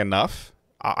intriguing enough.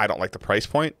 I don't like the price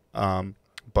point,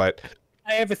 but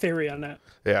I have a theory on that.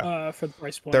 Yeah, for the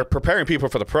price point, they're preparing people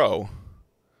for the Pro.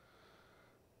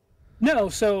 No,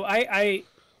 so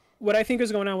what I think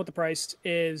is going on with the price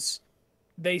is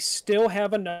they still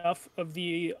have enough of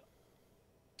the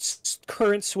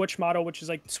current Switch model, which is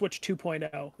like Switch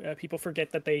 2.0. People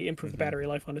forget that they improved the battery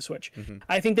life on the Switch.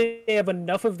 I think they have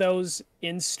enough of those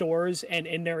in stores and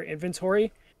in their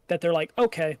inventory that they're like,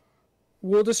 okay,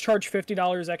 we'll just charge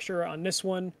 $50 extra on this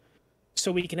one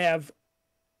so they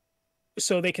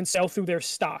can sell through their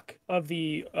stock of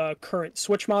the current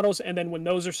Switch models, and then when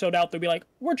those are sold out, they'll be like,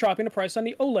 we're dropping the price on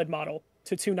the OLED model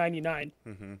to $299.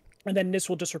 And then this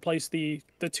will just replace the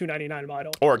 $299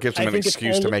 model. Or it gives them an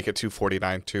excuse to make it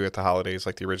 $249 too at the holidays,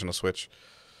 like the original Switch.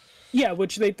 Yeah,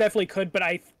 which they definitely could, but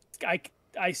I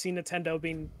see Nintendo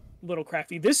being a little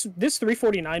crafty. This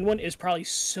 $349 one is probably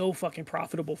so fucking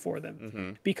profitable for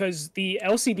them because the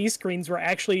LCD screens were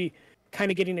actually kind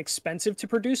of getting expensive to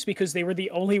produce because they were the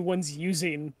only ones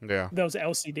using those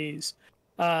LCDs.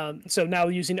 So now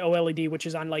using OLED, which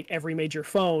is on like every major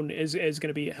phone, is going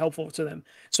to be helpful to them.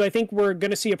 So I think we're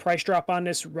going to see a price drop on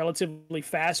this relatively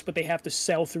fast, but they have to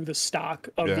sell through the stock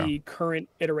of the current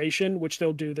iteration, which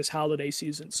they'll do this holiday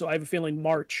season. So I have a feeling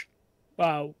March,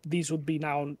 these would be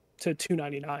now to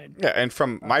 $299. Yeah, and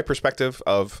from my perspective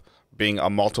of being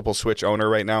a multiple Switch owner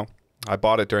right now, I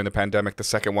bought it during the pandemic, the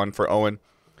second one for Owen.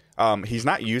 He's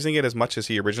not using it as much as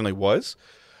he originally was,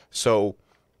 so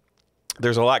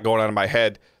there's a lot going on in my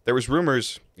head. There was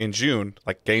rumors in June,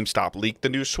 like GameStop leaked the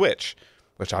new Switch,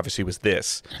 which obviously was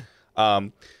this.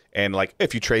 And like,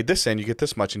 if you trade this in, you get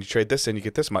this much, and you trade this in, you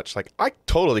get this much. Like, I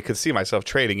totally could see myself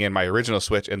trading in my original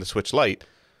Switch and the Switch Lite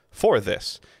for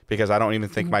this, because I don't even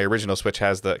think my original Switch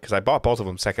has because I bought both of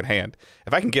them secondhand.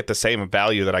 If I can get the same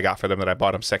value that I got for them that I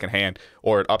bought them secondhand,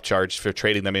 or an upcharge for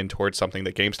trading them in towards something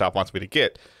that GameStop wants me to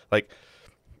get, like,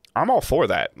 I'm all for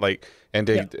that. Like, and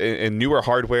newer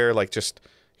hardware, like just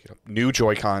new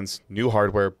Joy-Cons, new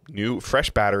hardware, new fresh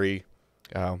battery.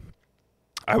 I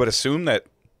would assume that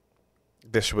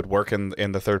this would work in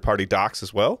the third-party docks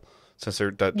as well, since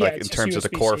they're like in terms of the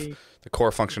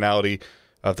core functionality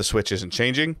of the Switch isn't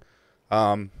changing.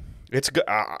 It's good.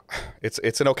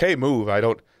 It's an okay move. I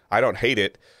don't hate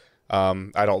it.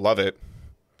 I don't love it.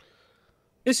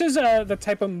 This is the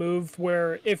type of move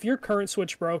where if your current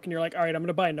Switch broke and you're like, all right, I'm going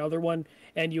to buy another one,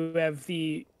 and you have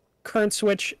the current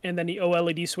Switch and then the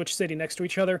OLED Switch sitting next to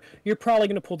each other, you're probably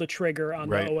going to pull the trigger on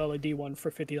the OLED one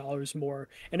for $50 more.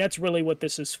 And that's really what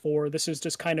this is for. This is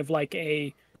just kind of like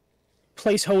a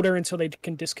placeholder until they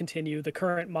can discontinue the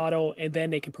current model, and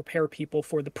then they can prepare people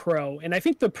for the Pro. And I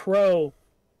think the Pro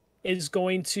is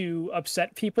going to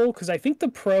upset people because I think the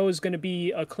Pro is going to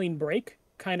be a clean break,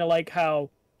 kind of like how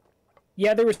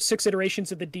there were 6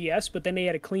 iterations of the DS, but then they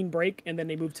had a clean break, and then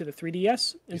they moved to the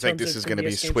 3DS. You think this is going to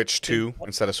be Switch 2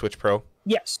 instead of Switch Pro?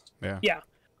 Yes. Yeah.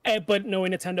 But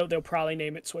knowing Nintendo, they'll probably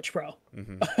name it Switch Pro,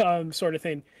 sort of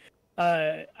thing.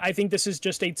 I think this is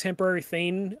just a temporary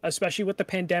thing, especially with the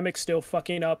pandemic still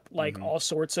fucking up like all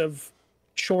sorts of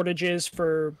shortages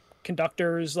for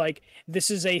conductors. Like this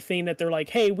is a thing that they're like,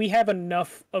 hey, we have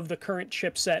enough of the current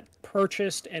chipset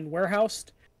purchased and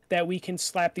warehoused that we can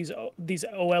slap these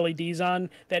OLEDs on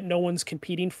that no one's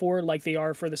competing for, like they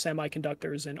are for the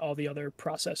semiconductors and all the other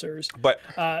processors. But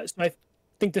So I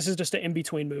think this is just an in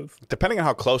between move. depending on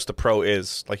how close the Pro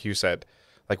is, like you said,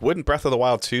 like wouldn't Breath of the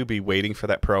Wild 2 be waiting for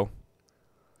that Pro?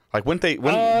 Like wouldn't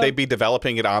they be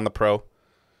developing it on the Pro?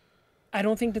 I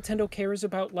don't think Nintendo cares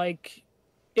about like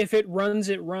if it runs,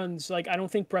 it runs. Like I don't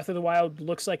think Breath of the Wild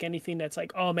looks like anything that's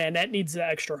like, oh man, that needs the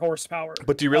extra horsepower.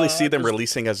 But do you really see them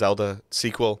releasing a Zelda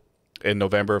sequel in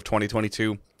November of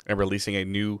 2022 and releasing a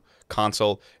new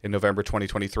console in November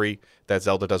 2023 that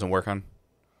Zelda doesn't work on?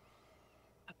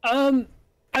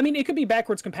 I mean, it could be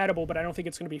backwards compatible, but I don't think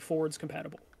it's going to be forwards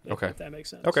compatible. If that makes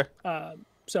sense. Okay.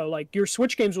 So like your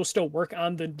Switch games will still work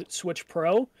on the Switch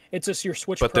Pro. It's just your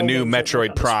Switch. But Pro the new games won't work Metroid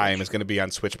on the Prime Switch. is going to be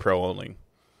on Switch Pro only.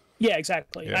 Yeah,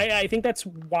 exactly. Yeah. I think that's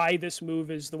why this move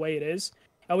is the way it is,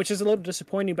 which is a little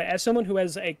disappointing. But as someone who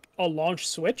has a launch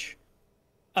Switch,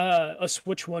 a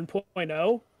Switch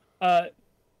 1.0,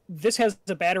 this has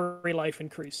a battery life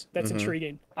increase. That's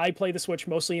intriguing. I play the Switch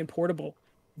mostly in portable.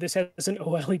 This has an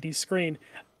OLED screen.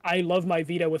 I love my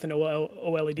Vita with an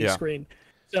OLED screen.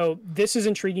 So this is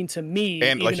intriguing to me.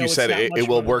 And like you said, it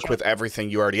will work with jump. everything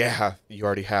you already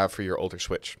have for your older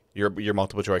Switch. Your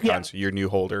multiple Joy-Cons, your new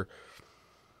holder.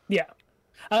 Yeah.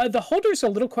 The holder's a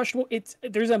little questionable.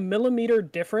 There's a millimeter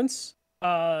difference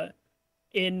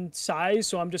in size,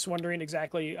 so I'm just wondering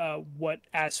exactly what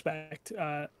aspect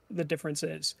the difference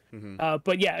is.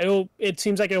 But yeah, it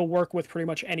seems like it'll work with pretty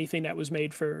much anything that was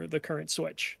made for the current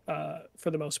Switch for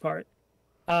the most part.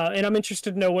 And I'm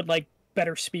interested to know what like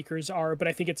better speakers are, but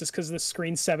I think it's just because the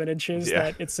screen's 7 inches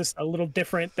that it's just a little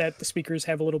different, that the speakers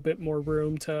have a little bit more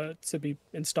room to be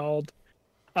installed.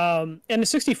 And the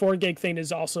 64 gig thing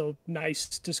is also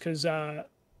nice just because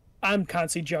I'm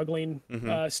constantly juggling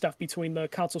stuff between the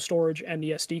console storage and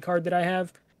the SD card that I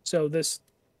have. So this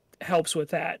helps with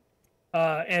that.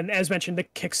 And as mentioned, the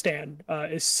kickstand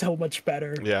is so much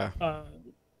better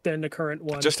than the current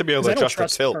one. Just to be able 'Cause to I don't adjust the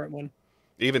trust tilt. current one.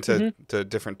 Even to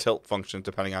different tilt functions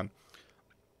depending on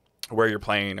where you're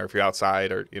playing or if you're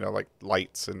outside or, like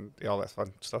lights and all that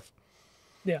fun stuff.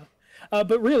 Yeah.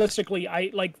 But realistically,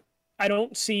 I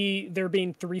don't see there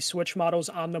being 3 Switch models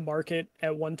on the market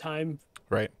at one time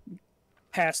Right.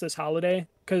 past this holiday,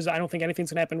 because I don't think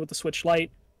anything's going to happen with the Switch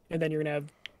Lite, and then you're going to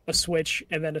have a Switch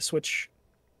and then a Switch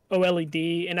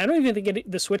OLED. And I don't even think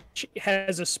the Switch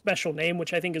has a special name,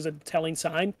 which I think is a telling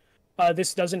sign.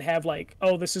 This doesn't have like,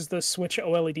 oh, this is the Switch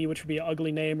OLED, which would be an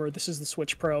ugly name, or this is the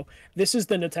Switch Pro. This is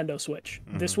the Nintendo Switch.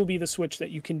 This will be the Switch that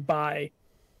you can buy,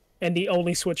 and the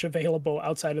only Switch available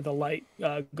outside of the Lite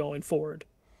going forward.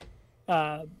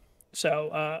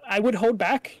 So I would hold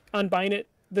back on buying it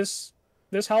this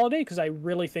holiday, because I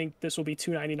really think this will be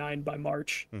 $299 by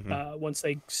March once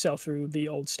they sell through the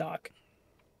old stock.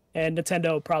 And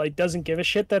Nintendo probably doesn't give a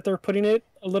shit that they're putting it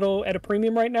a little at a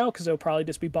premium right now, because it'll probably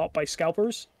just be bought by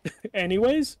scalpers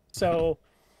anyways. So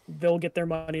they'll get their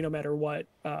money no matter what.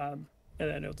 And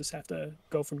then it'll just have to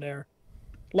go from there.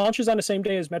 Launches on the same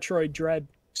day as Metroid Dread.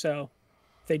 So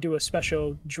if they do a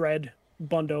special Dread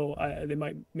bundle, they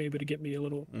might be able to get me a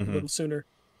little sooner.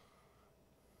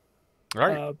 All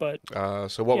right.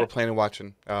 But so what we're planning on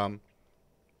watching. I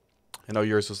know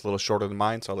yours is a little shorter than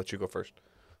mine, so I'll let you go first.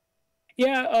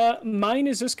 yeah, mine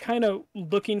is just kind of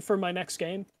looking for my next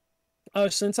game.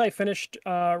 Since I finished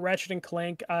Ratchet and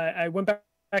Clank, I went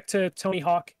back to Tony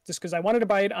Hawk just because I wanted to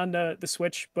buy it on the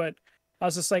Switch, but I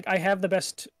was just like, I have the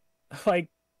best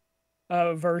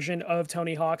version of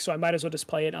Tony Hawk, so I might as well just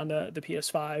play it on the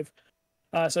PS5.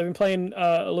 So I've been playing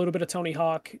a little bit of Tony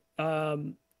Hawk,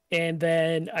 and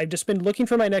then I've just been looking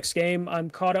for my next game. I'm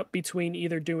caught up between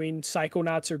either doing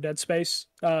Psychonauts or Dead Space.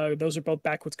 Those are both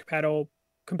backwards compatible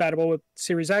with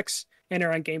Series X and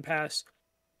are on Game Pass.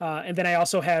 And then I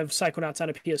also have Psychonauts on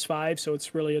a PS5, so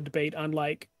it's really a debate on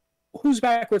like who's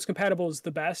backwards compatible is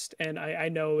the best. And I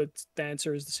know the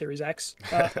answer is the Series X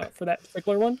for that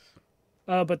particular one.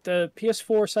 But the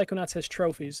PS4 Psychonauts has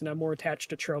trophies, and I'm more attached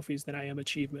to trophies than I am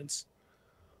achievements.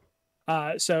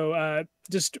 So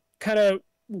just kind of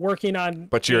working on.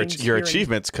 But your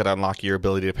achievements could unlock your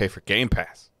ability to pay for Game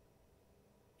Pass.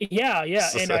 Yeah,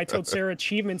 and I told Sarah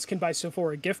achievements can buy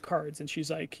Sephora gift cards, and she's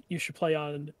like, you should play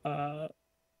on the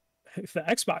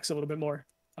Xbox a little bit more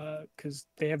because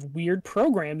they have weird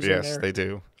programs in there. Yes, they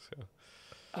do.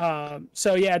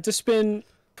 So yeah, just been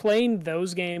playing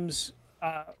those games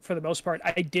for the most part.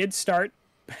 I did start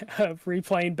of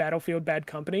replaying Battlefield Bad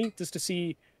Company just to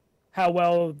see how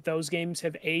well those games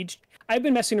have aged. I've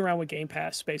been messing around with Game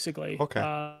Pass basically.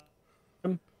 Okay.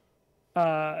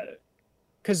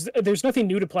 Because there's nothing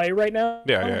new to play right now.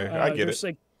 Yeah, I get it.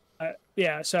 Like,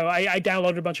 yeah, so I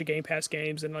downloaded a bunch of Game Pass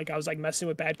games, and like I was like messing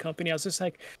with Bad Company. I was just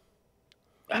like,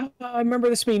 I remember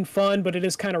this being fun, but it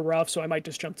is kind of rough, so I might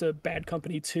just jump to Bad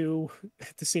Company 2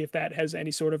 to see if that has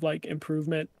any sort of like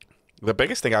improvement. The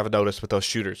biggest thing I've noticed with those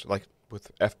shooters, like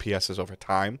with FPSs over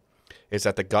time, is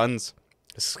that the guns.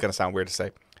 This is gonna sound weird to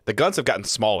say. The guns have gotten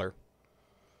smaller.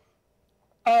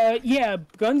 Yeah,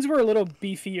 guns were a little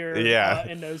beefier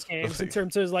in those games in Like-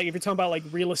 terms of like if you're talking about like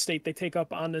real estate they take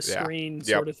up on the screen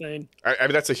sort of thing. I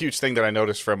mean, that's a huge thing that I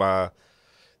noticed from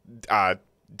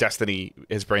Destiny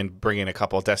is bringing a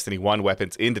couple of Destiny 1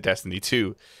 weapons into Destiny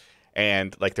 2.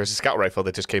 And like there's a scout rifle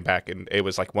that just came back, and it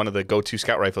was like one of the go-to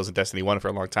scout rifles in Destiny 1 for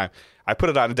a long time. I put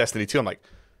it on in Destiny 2. I'm like,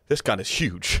 this gun is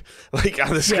huge, like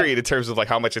on the screen in terms of like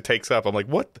how much it takes up. I'm like,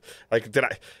 what? Like, did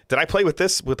I play with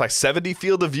this with like 70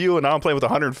 field of view, and now I'm playing with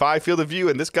 105 field of view,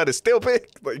 and this gun is still big?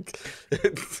 Like,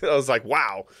 I was like,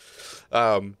 wow.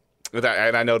 And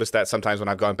I noticed that sometimes when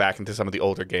I've gone back into some of the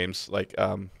older games, like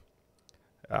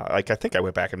I think I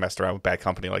went back and messed around with Bad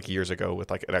Company like years ago with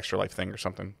like an Extra Life thing or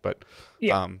something, but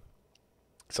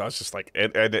so I was just like,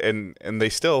 and they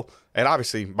still, and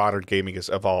obviously modern gaming has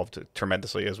evolved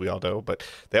tremendously, as we all know, but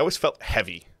they always felt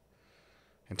heavy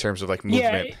in terms of like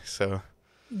movement. So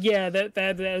yeah,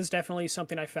 that is definitely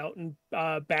something I felt in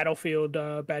Battlefield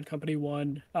Bad Company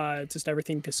 1. Just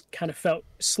everything just kind of felt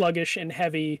sluggish and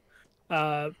heavy,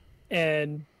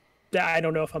 and I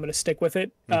don't know if I'm going to stick with it.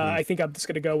 I think I'm just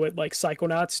going to go with like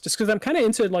Psychonauts, just because I'm kind of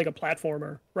into like a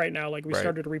platformer right now. Like we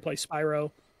started to replay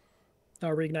Spyro.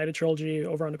 Reignited Trilogy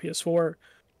over on the PS4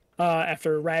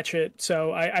 after Ratchet,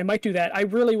 so I might do that. I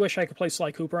really wish I could play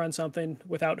Sly Cooper on something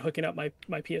without hooking up my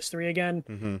PS3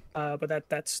 again, but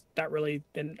that's not really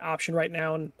an option right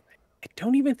now, and I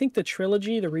don't even think the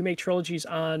remake trilogy's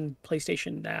on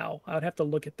PlayStation Now. I would have to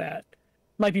look at that.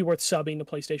 Might be worth subbing to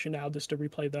PlayStation Now just to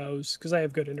replay those, because I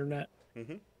have good internet.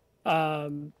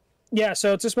 Yeah,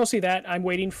 so it's just mostly that. I'm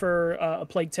waiting for A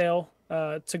Plague Tale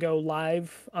to go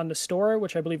live on the store,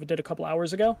 which I believe it did a couple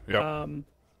hours ago. Yep.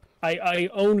 I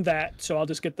own that, so I'll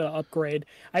just get the upgrade.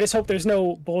 I just hope there's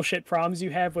no bullshit problems you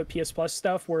have with PS Plus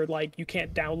stuff where like you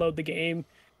can't download the game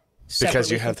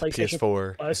because you have the PlayStation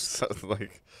PS4. Plus. So,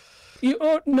 like,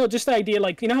 No, just the idea,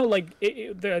 like, you know how like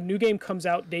the new game comes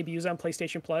out, debuts on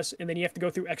PlayStation Plus, and then you have to go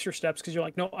through extra steps because you're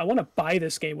like, no, I want to buy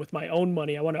this game with my own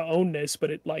money. I want to own this, but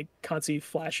it like constantly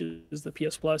flashes the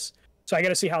PS Plus. So I got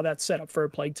to see how that's set up for A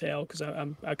Plague Tale, because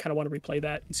I kind of want to replay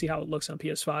that and see how it looks on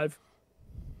PS5.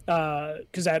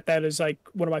 Because that is like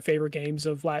one of my favorite games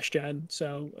of last gen,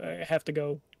 so I have to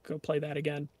go play that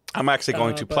again. I'm actually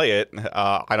going to play it.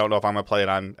 I don't know if I'm going to play it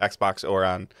on Xbox or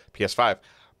on PS5.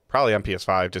 Probably on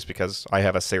PS5, just because I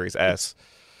have a Series S.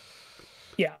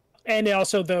 Yeah, and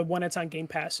also the one that's on Game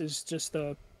Pass is just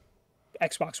the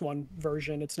Xbox One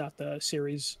version. It's not the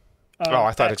Series.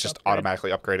 I thought it's just upgrade.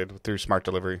 automatically upgraded through smart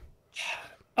delivery.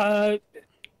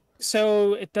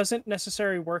 So it doesn't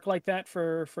necessarily work like that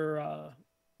for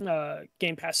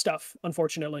Game Pass stuff,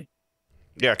 unfortunately.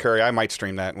 Yeah, Curry, I might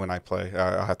stream that when I play.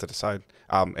 I'll have to decide.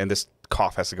 And this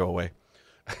cough has to go away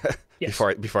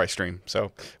before I stream.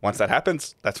 So once that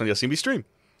happens, that's when you'll see me stream.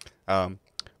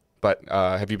 But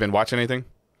have you been watching anything?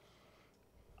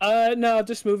 No,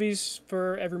 just movies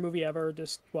for every movie ever.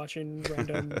 Just watching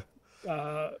random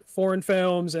foreign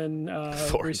films, and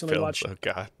recently watched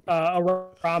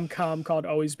a rom-com called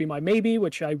Always Be My Maybe,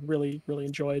 which I really, really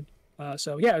enjoyed.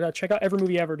 So yeah, check out every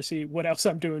movie ever to see what else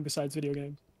I'm doing besides video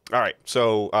games. All right,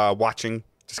 so watching,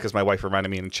 just because my wife reminded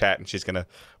me in the chat, and she's going to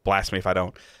blast me if I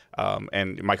don't.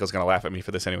 And Michael's going to laugh at me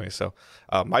for this anyway. So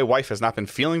my wife has not been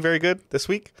feeling very good this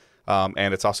week,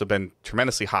 and it's also been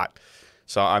tremendously hot.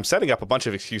 So I'm setting up a bunch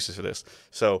of excuses for this.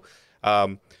 So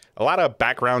a lot of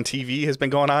background TV has been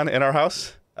going on in our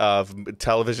house of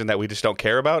television that we just don't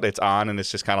care about. It's on, and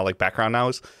it's just kind of like background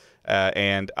noise.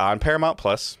 And on Paramount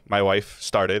Plus, my wife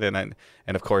started, and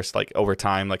of course, like over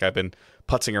time, like I've been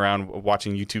putzing around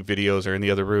watching YouTube videos or in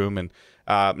the other room, and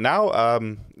now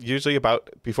usually about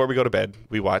before we go to bed,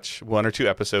 we watch 1 or 2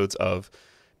 episodes of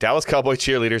Dallas Cowboy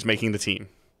cheerleaders making the team.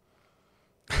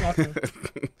 Okay.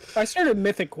 I started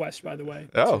Mythic Quest, by the way.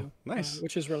 Oh, too, nice.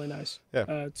 Which is really nice. Yeah.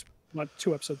 It's about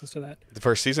 2 episodes into that. The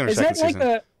first season or is second that like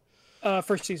season? the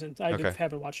first season? I Okay.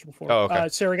 haven't watched it before. Oh, okay.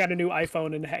 Sarah got a new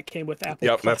iPhone, and it came with Apple.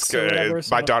 Yep, Plus that's or good. whatever,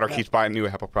 so, My daughter yeah. keeps buying new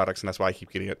Apple products, and that's why I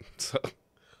keep getting it. So.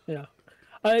 Yeah.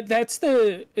 Is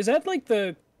that like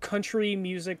the country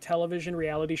music television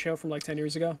reality show from like 10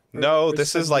 years ago? No, or is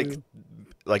this is like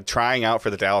like trying out for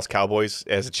the Dallas Cowboys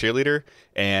as a cheerleader,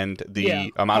 and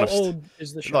the amount How old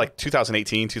is the show? like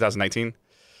 2018, 2019.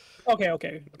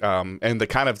 Okay. And the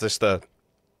kind of just the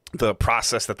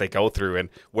process that they go through and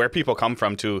where people come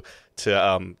from to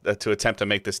attempt to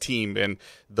make this team, and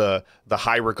the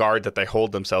high regard that they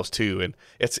hold themselves to. And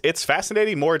it's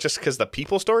fascinating more just because the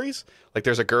people stories. Like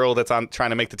there's a girl that's on trying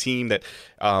to make the team that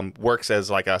works as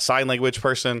like a sign language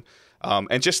person,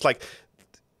 and just like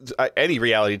any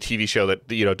reality TV show that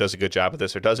does a good job of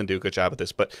this or doesn't do a good job of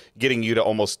this, but getting you to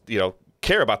almost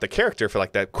care about the character for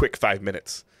like that quick 5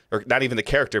 minutes, or not even the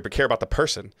character, but care about the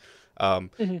person.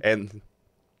 And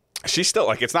she's still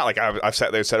like, it's not like I've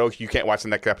sat there and said, oh, you can't watch the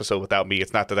next episode without me.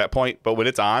 It's not to that point, but when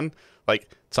it's on, like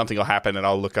something will happen and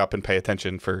I'll look up and pay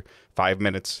attention for 5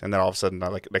 minutes, and then all of a sudden,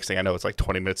 like next thing I know, it's like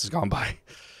 20 minutes has gone by.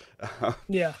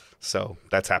 Yeah. So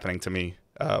that's happening to me.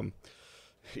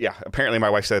 Yeah, apparently my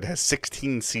wife said it has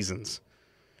 16 seasons.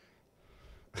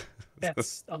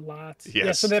 That's a lot. Yes.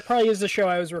 Yeah, so that probably is the show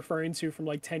I was referring to from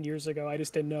like 10 years ago. I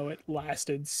just didn't know it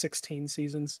lasted 16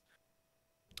 seasons.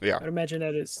 Yeah. I'd imagine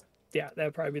that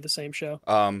would probably be the same show.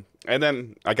 And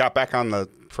then I got back on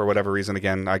for whatever reason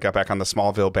again, I got back on the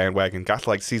Smallville bandwagon, got to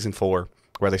like season 4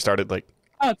 where they started like.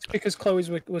 Oh, it's because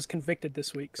Chloe was convicted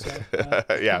this week. So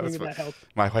yeah, maybe that helped.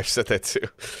 My wife said that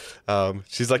too.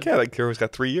 She's like, yeah, that girl's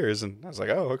got 3 years. And I was like,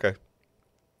 oh, okay.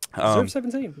 Reserve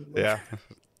 17. Yeah.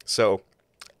 So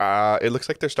it looks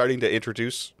like they're starting to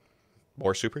introduce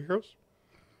more superheroes.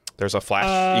 There's a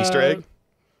Flash Easter egg.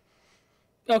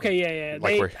 Okay, yeah.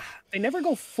 Like they never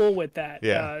go full with that.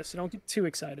 Yeah. So don't get too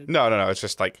excited. No. It's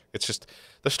just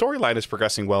the storyline is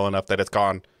progressing well enough that it's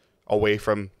gone away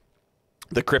from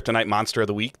the Kryptonite monster of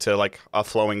the week to like a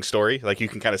flowing story. Like you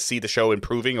can kind of see the show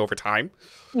improving over time.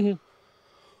 Yeah,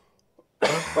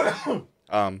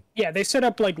 they set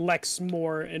up like Lex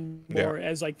more and more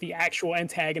as like the actual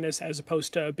antagonist as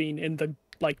opposed to being in the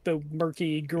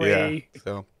murky gray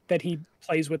that he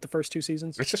plays with the first 2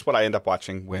 seasons. It's just what I end up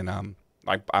watching when I'm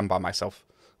by myself,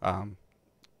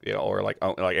 or like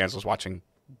Ansel's watching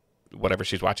whatever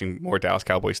she's watching, more Dallas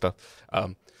Cowboy stuff,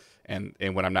 and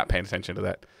when I'm not paying attention to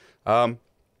that. I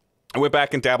went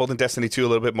back and dabbled in Destiny 2 a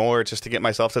little bit more just to get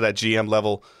myself to that GM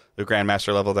level, the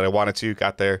Grandmaster level that I wanted to.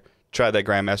 Got there, tried that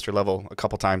Grandmaster level a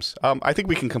couple times. I think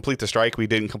we can complete the strike. We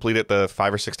didn't complete it the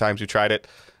 5 or 6 times we tried it,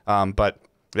 but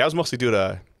that was mostly due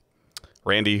to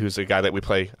Randy, who's the guy that I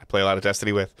play a lot of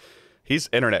Destiny with. His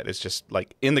internet is just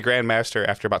like in the Grandmaster.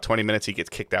 After about 20 minutes, he gets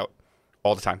kicked out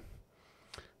all the time.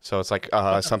 So it's like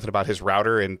something about his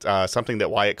router and something that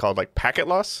Wyatt called like packet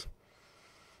loss.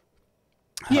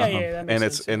 Yeah, that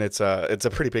makes sense. It's a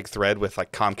pretty big thread with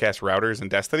like Comcast routers and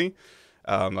Destiny,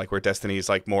 like where Destiny is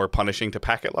like more punishing to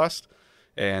packet loss,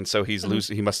 and so he's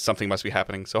losing. Something must be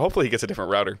happening. So hopefully he gets a different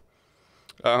router.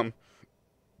 And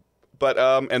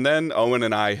then Owen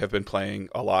and I have been playing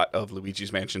a lot of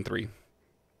Luigi's Mansion 3.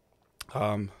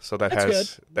 So that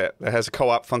has a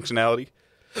co-op functionality.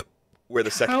 Where the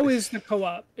second. How is the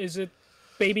co-op? Is it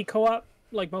baby co-op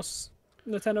like most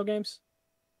Nintendo games?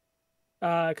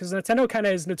 Because Nintendo kind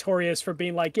of is notorious for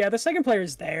being like, yeah, the second player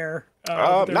is there.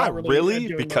 Not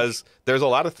really, because there's a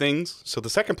lot of things. So the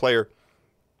second player,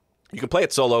 you can play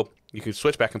it solo. You can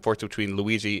switch back and forth between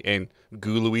Luigi and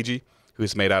Goo Luigi,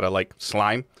 who's made out of like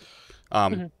slime.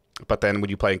 But then when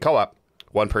you play in co-op,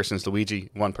 one person's Luigi,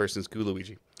 one person's Goo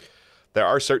Luigi. There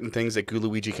are certain things that Goo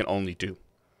Luigi can only do.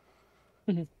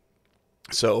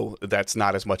 So that's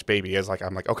not as much baby as like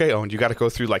I'm like, okay, Owen, you got to go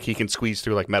through like he can squeeze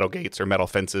through like metal gates or metal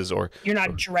fences, or you're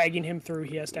not dragging him through.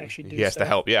 He has to actually do. He has to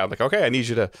help. Yeah, I'm like, okay, I need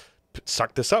you to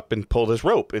suck this up and pull this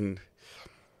rope, and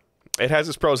it has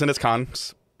its pros and its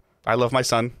cons. I love my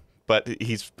son, but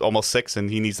he's almost 6 and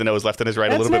he needs to know his left and his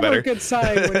right a little bit better. That's never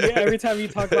a good sign. When every time you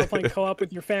talk about playing co-op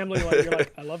with your family, like you're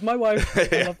like, I love my wife,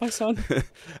 I love my son.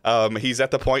 He's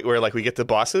at the point where like we get to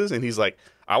bosses and he's like,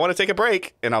 I want to take a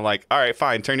break, and I'm like, all right,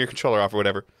 fine, turn your controller off or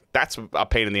whatever. That's a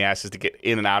pain in the ass, is to get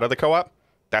in and out of the co-op.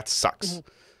 That sucks.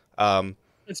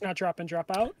 It's not drop in,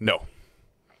 drop out? No.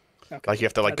 Okay. Like you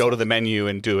have to like go to the menu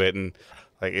and do it, and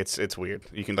like it's weird.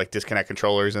 You can like disconnect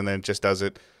controllers and then it just does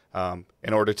it.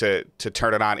 In order to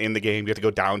turn it on in the game, you have to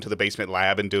go down to the basement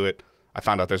lab and do it. I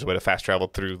found out there's a way to fast travel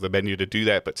through the menu to do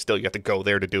that, but still you have to go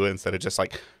there to do it instead of just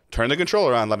like turn the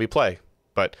controller on, let me play.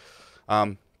 But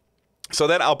so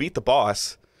then I'll beat the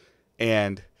boss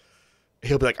and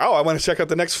he'll be like, oh, I want to check out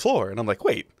the next floor. And I'm like,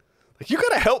 wait, like you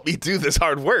got to help me do this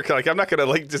hard work. Like I'm not going to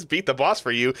like just beat the boss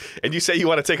for you. And you say you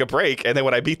want to take a break. And then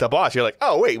when I beat the boss, you're like,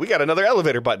 oh, wait, we got another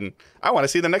elevator button. I want to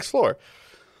see the next floor.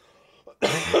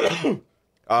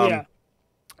 Yeah.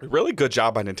 Really good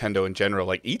job by Nintendo in general.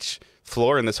 Like each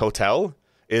floor in this hotel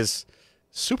is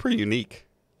super unique.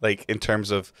 like in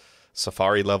terms of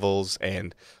Safari levels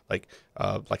and like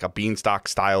a Beanstalk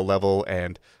style level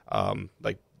and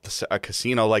like a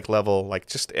casino like level. Like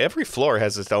just every floor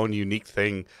has its own unique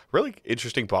thing. Really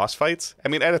interesting boss fights. I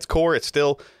mean, at its core, it's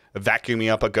still vacuuming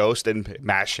up a ghost and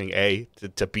mashing A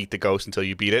to beat the ghost until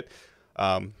you beat it.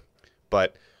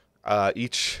 But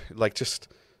each like just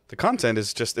the content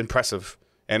is just impressive,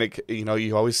 and it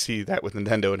you always see that with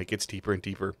Nintendo, and it gets deeper and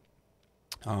deeper.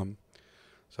 So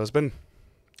it's been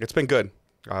good.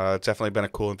 It's definitely been a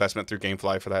cool investment through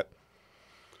GameFly for that.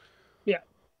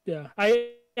 Yeah.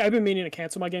 I've been meaning to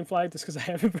cancel my GameFly just because I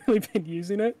haven't really been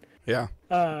using it. Yeah.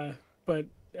 But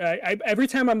every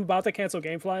time I'm about to cancel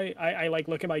GameFly, I like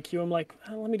look at my queue. I'm like,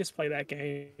 let me just play that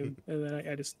game, and then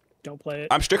I just don't play it.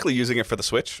 I'm strictly using it for the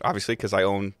Switch, obviously, because I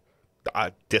own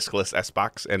a discless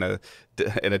S-Box and a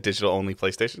digital only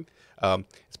PlayStation.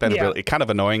 It's been really kind of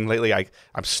annoying lately.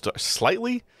 I'm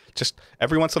slightly. Just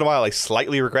every once in a while, I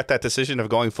slightly regret that decision of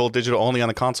going full digital only on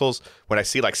the consoles when I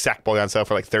see like Sackboy on sale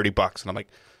for like $30, and I'm like,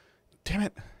 damn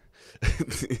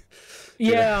it.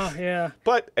 Yeah.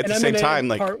 But at the same time,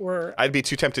 like where... I'd be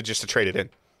too tempted just to trade it in,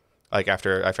 like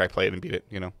after I play it and beat it,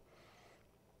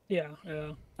 Yeah.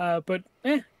 But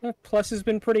Plus has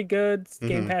been pretty good.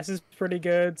 Game Pass is pretty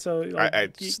good. So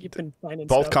like, you've been finding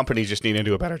both stuff. companies just need to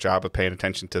do a better job of paying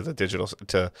attention to the digital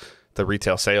to the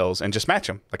retail sales and just match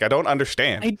them. Like I don't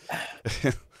understand.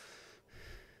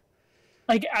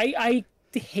 I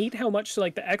hate how much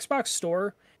like the Xbox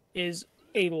store is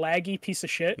a laggy piece of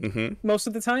shit most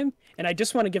of the time, and I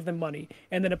just want to give them money.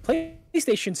 And then a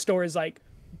PlayStation store is like,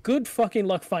 good fucking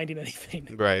luck finding anything.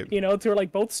 Right. To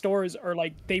like both stores are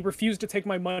like they refuse to take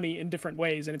my money in different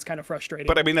ways, and it's kind of frustrating.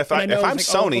 But I mean, if I'm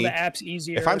Sony, the app's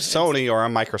easier. If I'm Sony or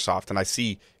I'm Microsoft and I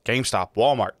see GameStop,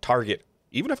 Walmart, Target,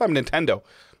 even if I'm Nintendo,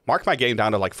 mark my game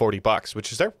down to like $40,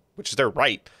 which is their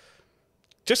right.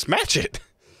 Just match it.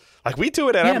 Like we do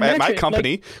it at my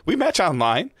company. Like, we match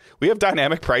online. We have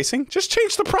dynamic pricing. Just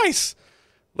change the price.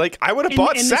 Like I would have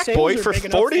bought Sackboy for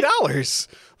 $40.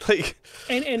 Like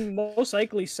and most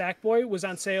likely Sackboy was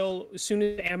on sale as soon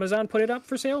as Amazon put it up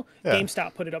for sale. Yeah.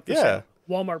 GameStop put it up for sale.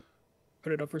 Walmart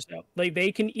put it up for sale. Like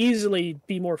they can easily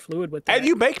be more fluid with that. And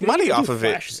you make money off of it.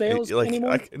 Flash sales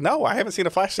anymore? No, I haven't seen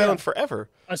a flash sale in forever.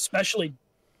 Especially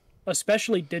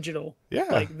digital. Yeah.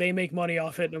 Like they make money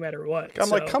off it no matter what. I'm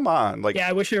like, come on. Like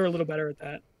I wish they were a little better at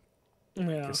that.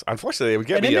 Yeah. Unfortunately, it would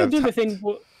get me a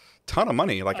ton of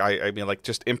money. Like I mean, like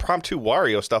just impromptu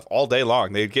Wario stuff all day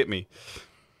long. They'd get me.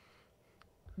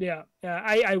 Yeah.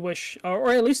 I wish,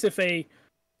 or at least if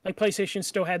PlayStation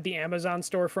still had the Amazon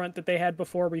storefront that they had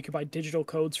before, where you could buy digital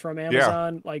codes from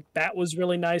Amazon. Yeah. Like that was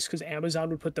really nice because Amazon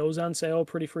would put those on sale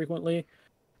pretty frequently.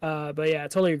 But yeah, I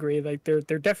totally agree. Like they're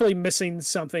definitely missing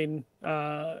something,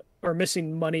 or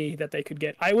missing money that they could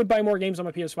get. I would buy more games on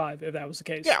my PS5 if that was the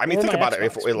case. Yeah, I mean, think about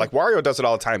it. Like Wario does it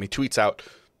all the time. He tweets out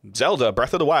Zelda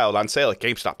Breath of the Wild on sale at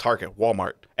GameStop, Target,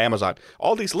 Walmart, Amazon,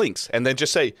 all these links, and then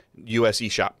just say US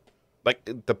eShop. Like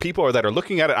the people that are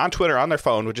looking at it on Twitter on their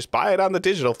phone would just buy it on the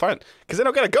digital front because they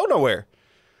don't gotta go nowhere.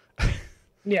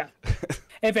 Yeah.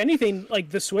 If anything, like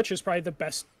the Switch is probably the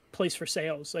best place for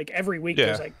sales. Like every week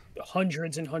there's like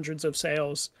hundreds and hundreds of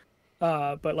sales.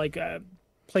 But like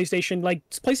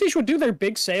PlayStation would do their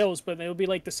big sales, but it would be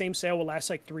like the same sale will last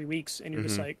like 3 weeks, and you're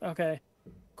just like, okay,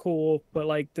 cool, but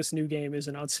like this new game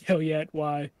isn't on sale yet.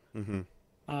 Why?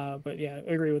 But yeah,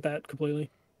 I agree with that completely.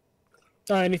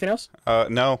 Anything else?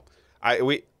 No.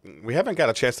 We haven't got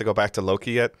a chance to go back to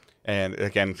Loki yet, and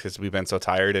again because we've been so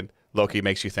tired, and Loki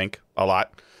makes you think a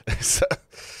lot. So.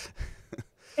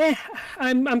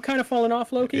 I'm kind of falling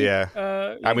off Loki.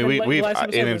 Yeah. I mean, we've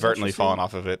inadvertently fallen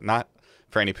off of it, not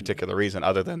for any particular reason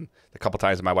other than the couple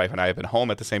times that my wife and I have been home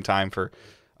at the same time for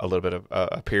a little bit of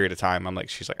a period of time. I'm like,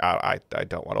 she's like, I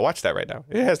don't want to watch that right now.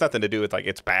 It has nothing to do with like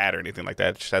it's bad or anything like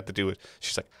that. It just had to do with,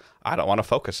 she's like, I don't want to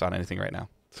focus on anything right now.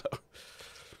 So.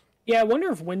 Yeah, I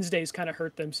wonder if Wednesdays kind of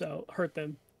hurt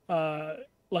them.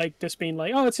 Like just being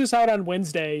like, oh, it's just out on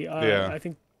Wednesday. I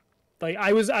think like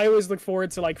I always look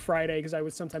forward to like Friday because I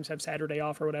would sometimes have Saturday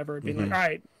off or whatever. Being like, all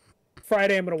right,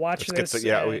 Friday I'm gonna watch this.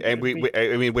 I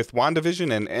mean, with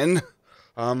WandaVision and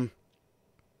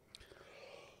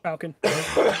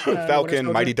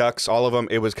Falcon, Mighty Ducks, all of them.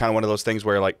 It was kind of one of those things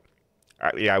where like,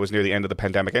 I was near the end of the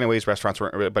pandemic. Anyways, restaurants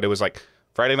weren't, but it was like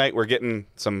Friday night we're getting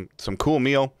some cool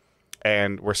meal,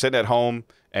 and we're sitting at home,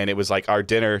 and it was like our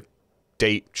dinner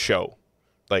date show.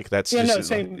 Like that's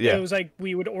same. Yeah. It was like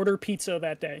we would order pizza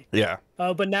that day. Yeah.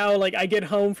 But now like I get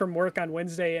home from work on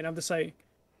Wednesday and I'm just like,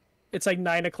 it's like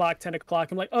 9 o'clock, 10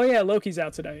 o'clock. I'm like, oh yeah, Loki's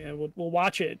out today, and we'll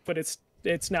watch it. But it's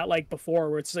It's not like before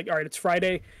where it's like, all right, it's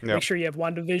Friday. Yep. Make sure you have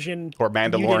WandaVision or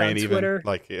Mandalorian, even Twitter.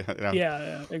 like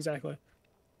Yeah, exactly.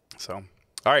 So,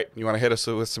 all right, you want to hit us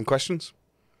with some questions?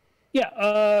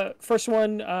 Yeah. First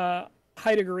one.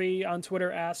 High Degree on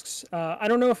Twitter asks, I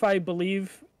don't know if I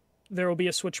believe there will be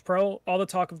a Switch Pro. All the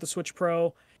talk of the Switch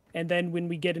Pro, and then when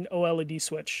we get an OLED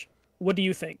Switch, what do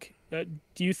you think? Do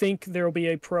you think there will be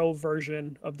a Pro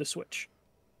version of the Switch?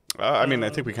 I mean, I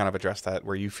think we kind of addressed that,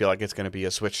 where you feel like it's going to be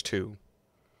a Switch 2.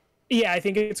 Yeah, I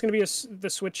think it's going to be the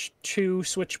Switch 2,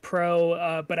 Switch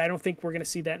Pro, but I don't think we're going to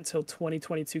see that until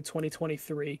 2022,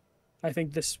 2023. I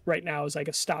think this right now is like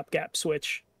a stopgap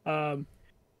Switch.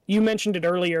 You mentioned it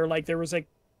earlier, like there was like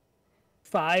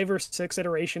 5 or 6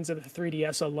 iterations of the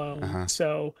 3DS alone.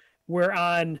 So we're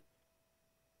on,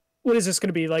 what is this going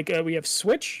to be? Like we have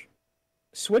Switch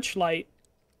Lite,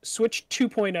 Switch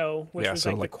 2.0, which was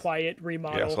like the quiet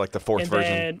remodel. Yeah, so like the 4th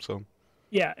version.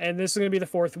 Yeah, and this is going to be the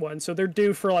 4th one. So they're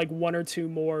due for like 1 or 2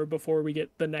 more before we get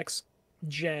the next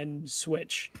gen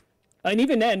Switch. And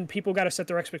even then, people got to set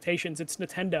their expectations. It's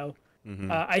Nintendo.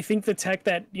 I think the tech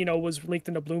that was leaked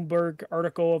in a Bloomberg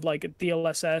article of like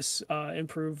DLSS,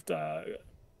 improved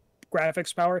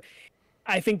graphics power,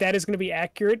 I think that is going to be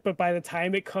accurate. But by the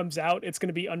time it comes out, it's going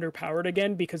to be underpowered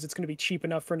again because it's going to be cheap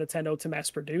enough for Nintendo to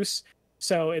mass produce.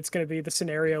 So it's going to be the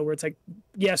scenario where it's like,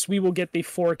 yes, we will get the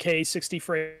 4K 60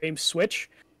 frame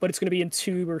Switch, but it's going to be in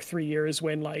 2 or 3 years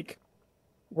when like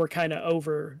we're kind of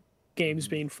over games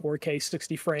being 4K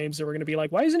 60 frames, and we're going to be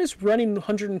like, why isn't this running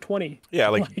 120? Yeah,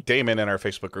 like Damon in our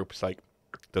Facebook group is like,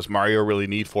 does Mario really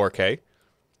need 4K?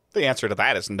 The answer to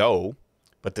that is no.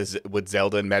 But would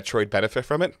Zelda and Metroid benefit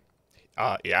from it?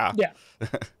 Yeah.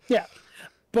 Yeah.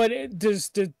 But do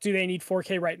they need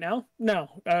 4K right now? No.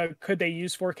 Could they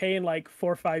use 4K in like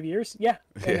 4 or 5 years? Yeah.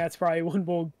 And that's probably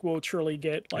when we'll truly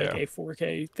get like a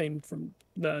 4K thing from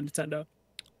the Nintendo.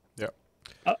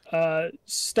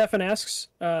 Stefan asks,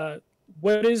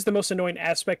 what is the most annoying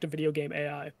aspect of video game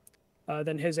AI?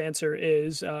 Then his answer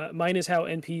is, mine is how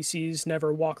NPCs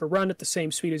never walk or run at the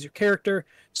same speed as your character,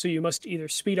 so you must either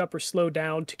speed up or slow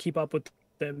down to keep up with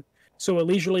them. So a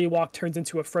leisurely walk turns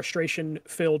into a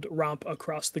frustration-filled romp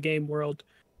across the game world.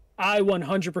 I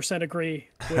 100% agree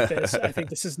with this. I think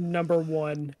this is number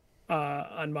one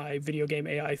on my video game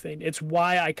AI thing. It's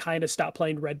why I kind of stopped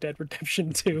playing Red Dead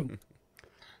Redemption 2.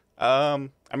 I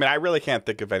mean, I really can't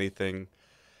think of anything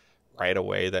right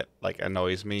away that like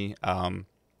annoys me.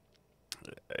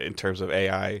 In terms of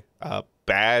AI,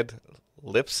 bad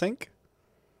lip sync,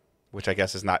 which I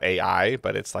guess is not AI,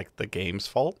 but it's like the game's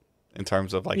fault in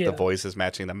terms of like the voices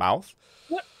matching the mouth.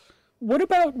 What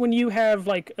about when you have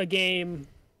like a game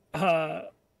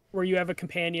where you have a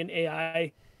companion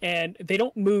AI and they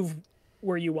don't move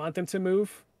where you want them to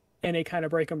move, and they kind of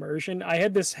break immersion? I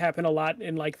had this happen a lot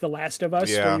in like The Last of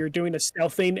Us, where you're doing a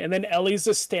stealth thing and then Ellie's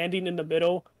just standing in the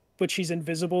middle, but she's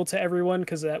invisible to everyone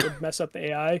because that would mess up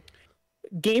the AI.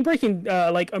 Game breaking,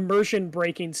 like immersion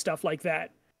breaking stuff like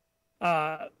that,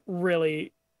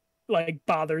 really like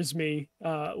bothers me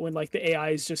when like the AI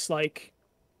is just like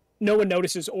no one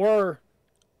notices, or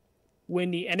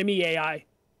when the enemy AI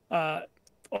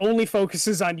only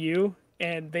focuses on you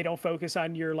and they don't focus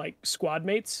on your like squad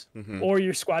mates, or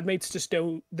your squad mates just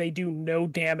do no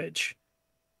damage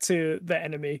to the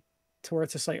enemy, to where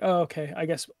it's just like, oh, okay, I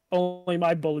guess only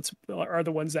my bullets are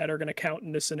the ones that are going to count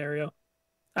in this scenario.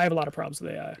 I have a lot of problems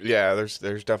with AI. Yeah, there's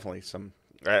definitely some.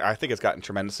 I think it's gotten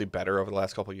tremendously better over the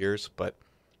last couple of years, but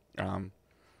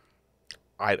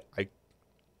I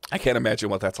can't imagine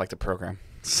what that's like to program.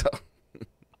 So.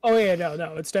 Oh yeah,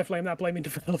 no, it's definitely. I'm not blaming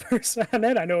developers on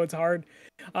it. I know it's hard,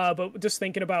 but just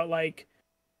thinking about like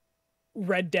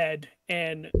Red Dead,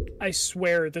 and I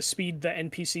swear the speed the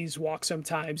NPCs walk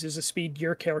sometimes is a speed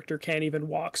your character can't even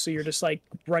walk. So you're just like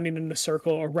running in a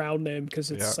circle around them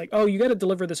because it's like, oh, you got to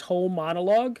deliver this whole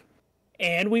monologue,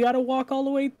 and we got to walk all the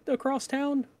way across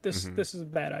town. This is a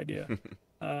bad idea.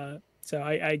 So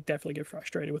I definitely get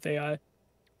frustrated with AI.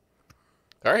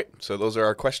 All right, so those are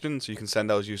our questions. You can send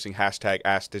those using hashtag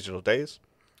AskDigitalDays.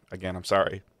 Again, I'm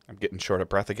sorry, I'm getting short of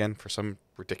breath again for some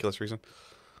ridiculous reason.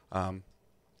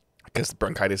 Because the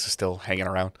bronchitis is still hanging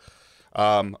around.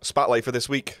 Spotlight for this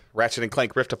week: Ratchet and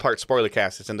Clank Rift Apart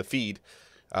Spoilercast. It's in the feed.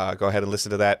 Go ahead and listen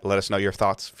to that. Let us know your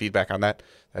thoughts, feedback on that.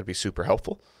 That'd be super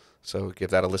helpful. So give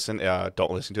that a listen.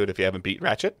 Don't listen to it if you haven't beat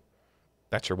Ratchet.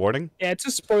 That's your warning. Yeah, it's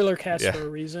a spoiler cast for a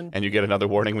reason. And you get another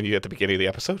warning when you get at the beginning of the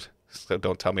episode. So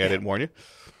don't tell me I didn't warn you.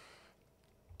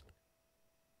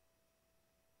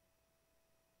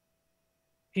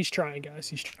 He's trying, guys.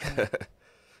 He's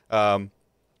trying.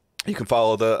 You can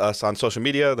follow us on social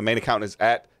media. The main account is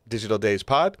at Digital Days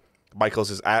Pod.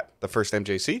 Michael's is at the first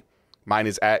MJC. Mine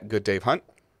is at Good Dave Hunt.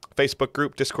 Facebook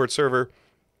group, Discord server,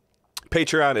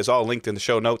 Patreon is all linked in the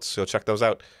show notes, so check those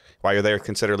out. While you're there,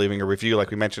 consider leaving a review like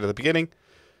we mentioned at the beginning.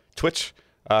 Twitch,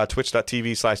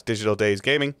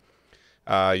 twitch.tv/DigitalDaysGaming.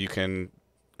 You can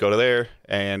go to there,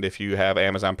 and if you have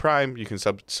Amazon Prime, you can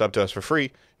sub to us for free.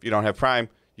 If you don't have Prime,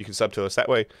 you can sub to us that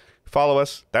way. Follow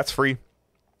us. That's free.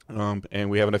 And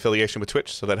we have an affiliation with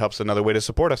Twitch, so that helps another way to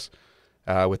support us.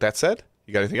 With that said,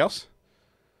 you got anything else?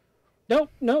 No.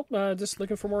 Just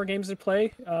looking for more games to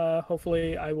play.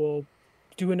 Hopefully, I will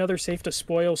do another Safe to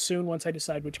Spoil soon once I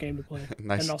decide which game to play.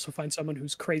 Nice. And also find someone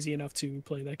who's crazy enough to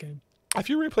play that game. If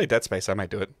you replay Dead Space, I might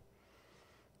do it.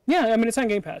 Yeah, I mean it's on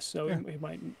Game Pass, so we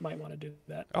might want to do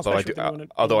that.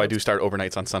 Although I do start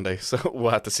overnights on Sunday, so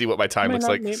we'll have to see what my time looks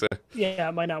like. Yeah,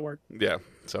 it might not work. Yeah.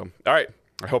 So, all right.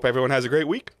 I hope everyone has a great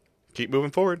week. Keep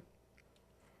moving forward.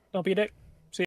 Don't be a dick.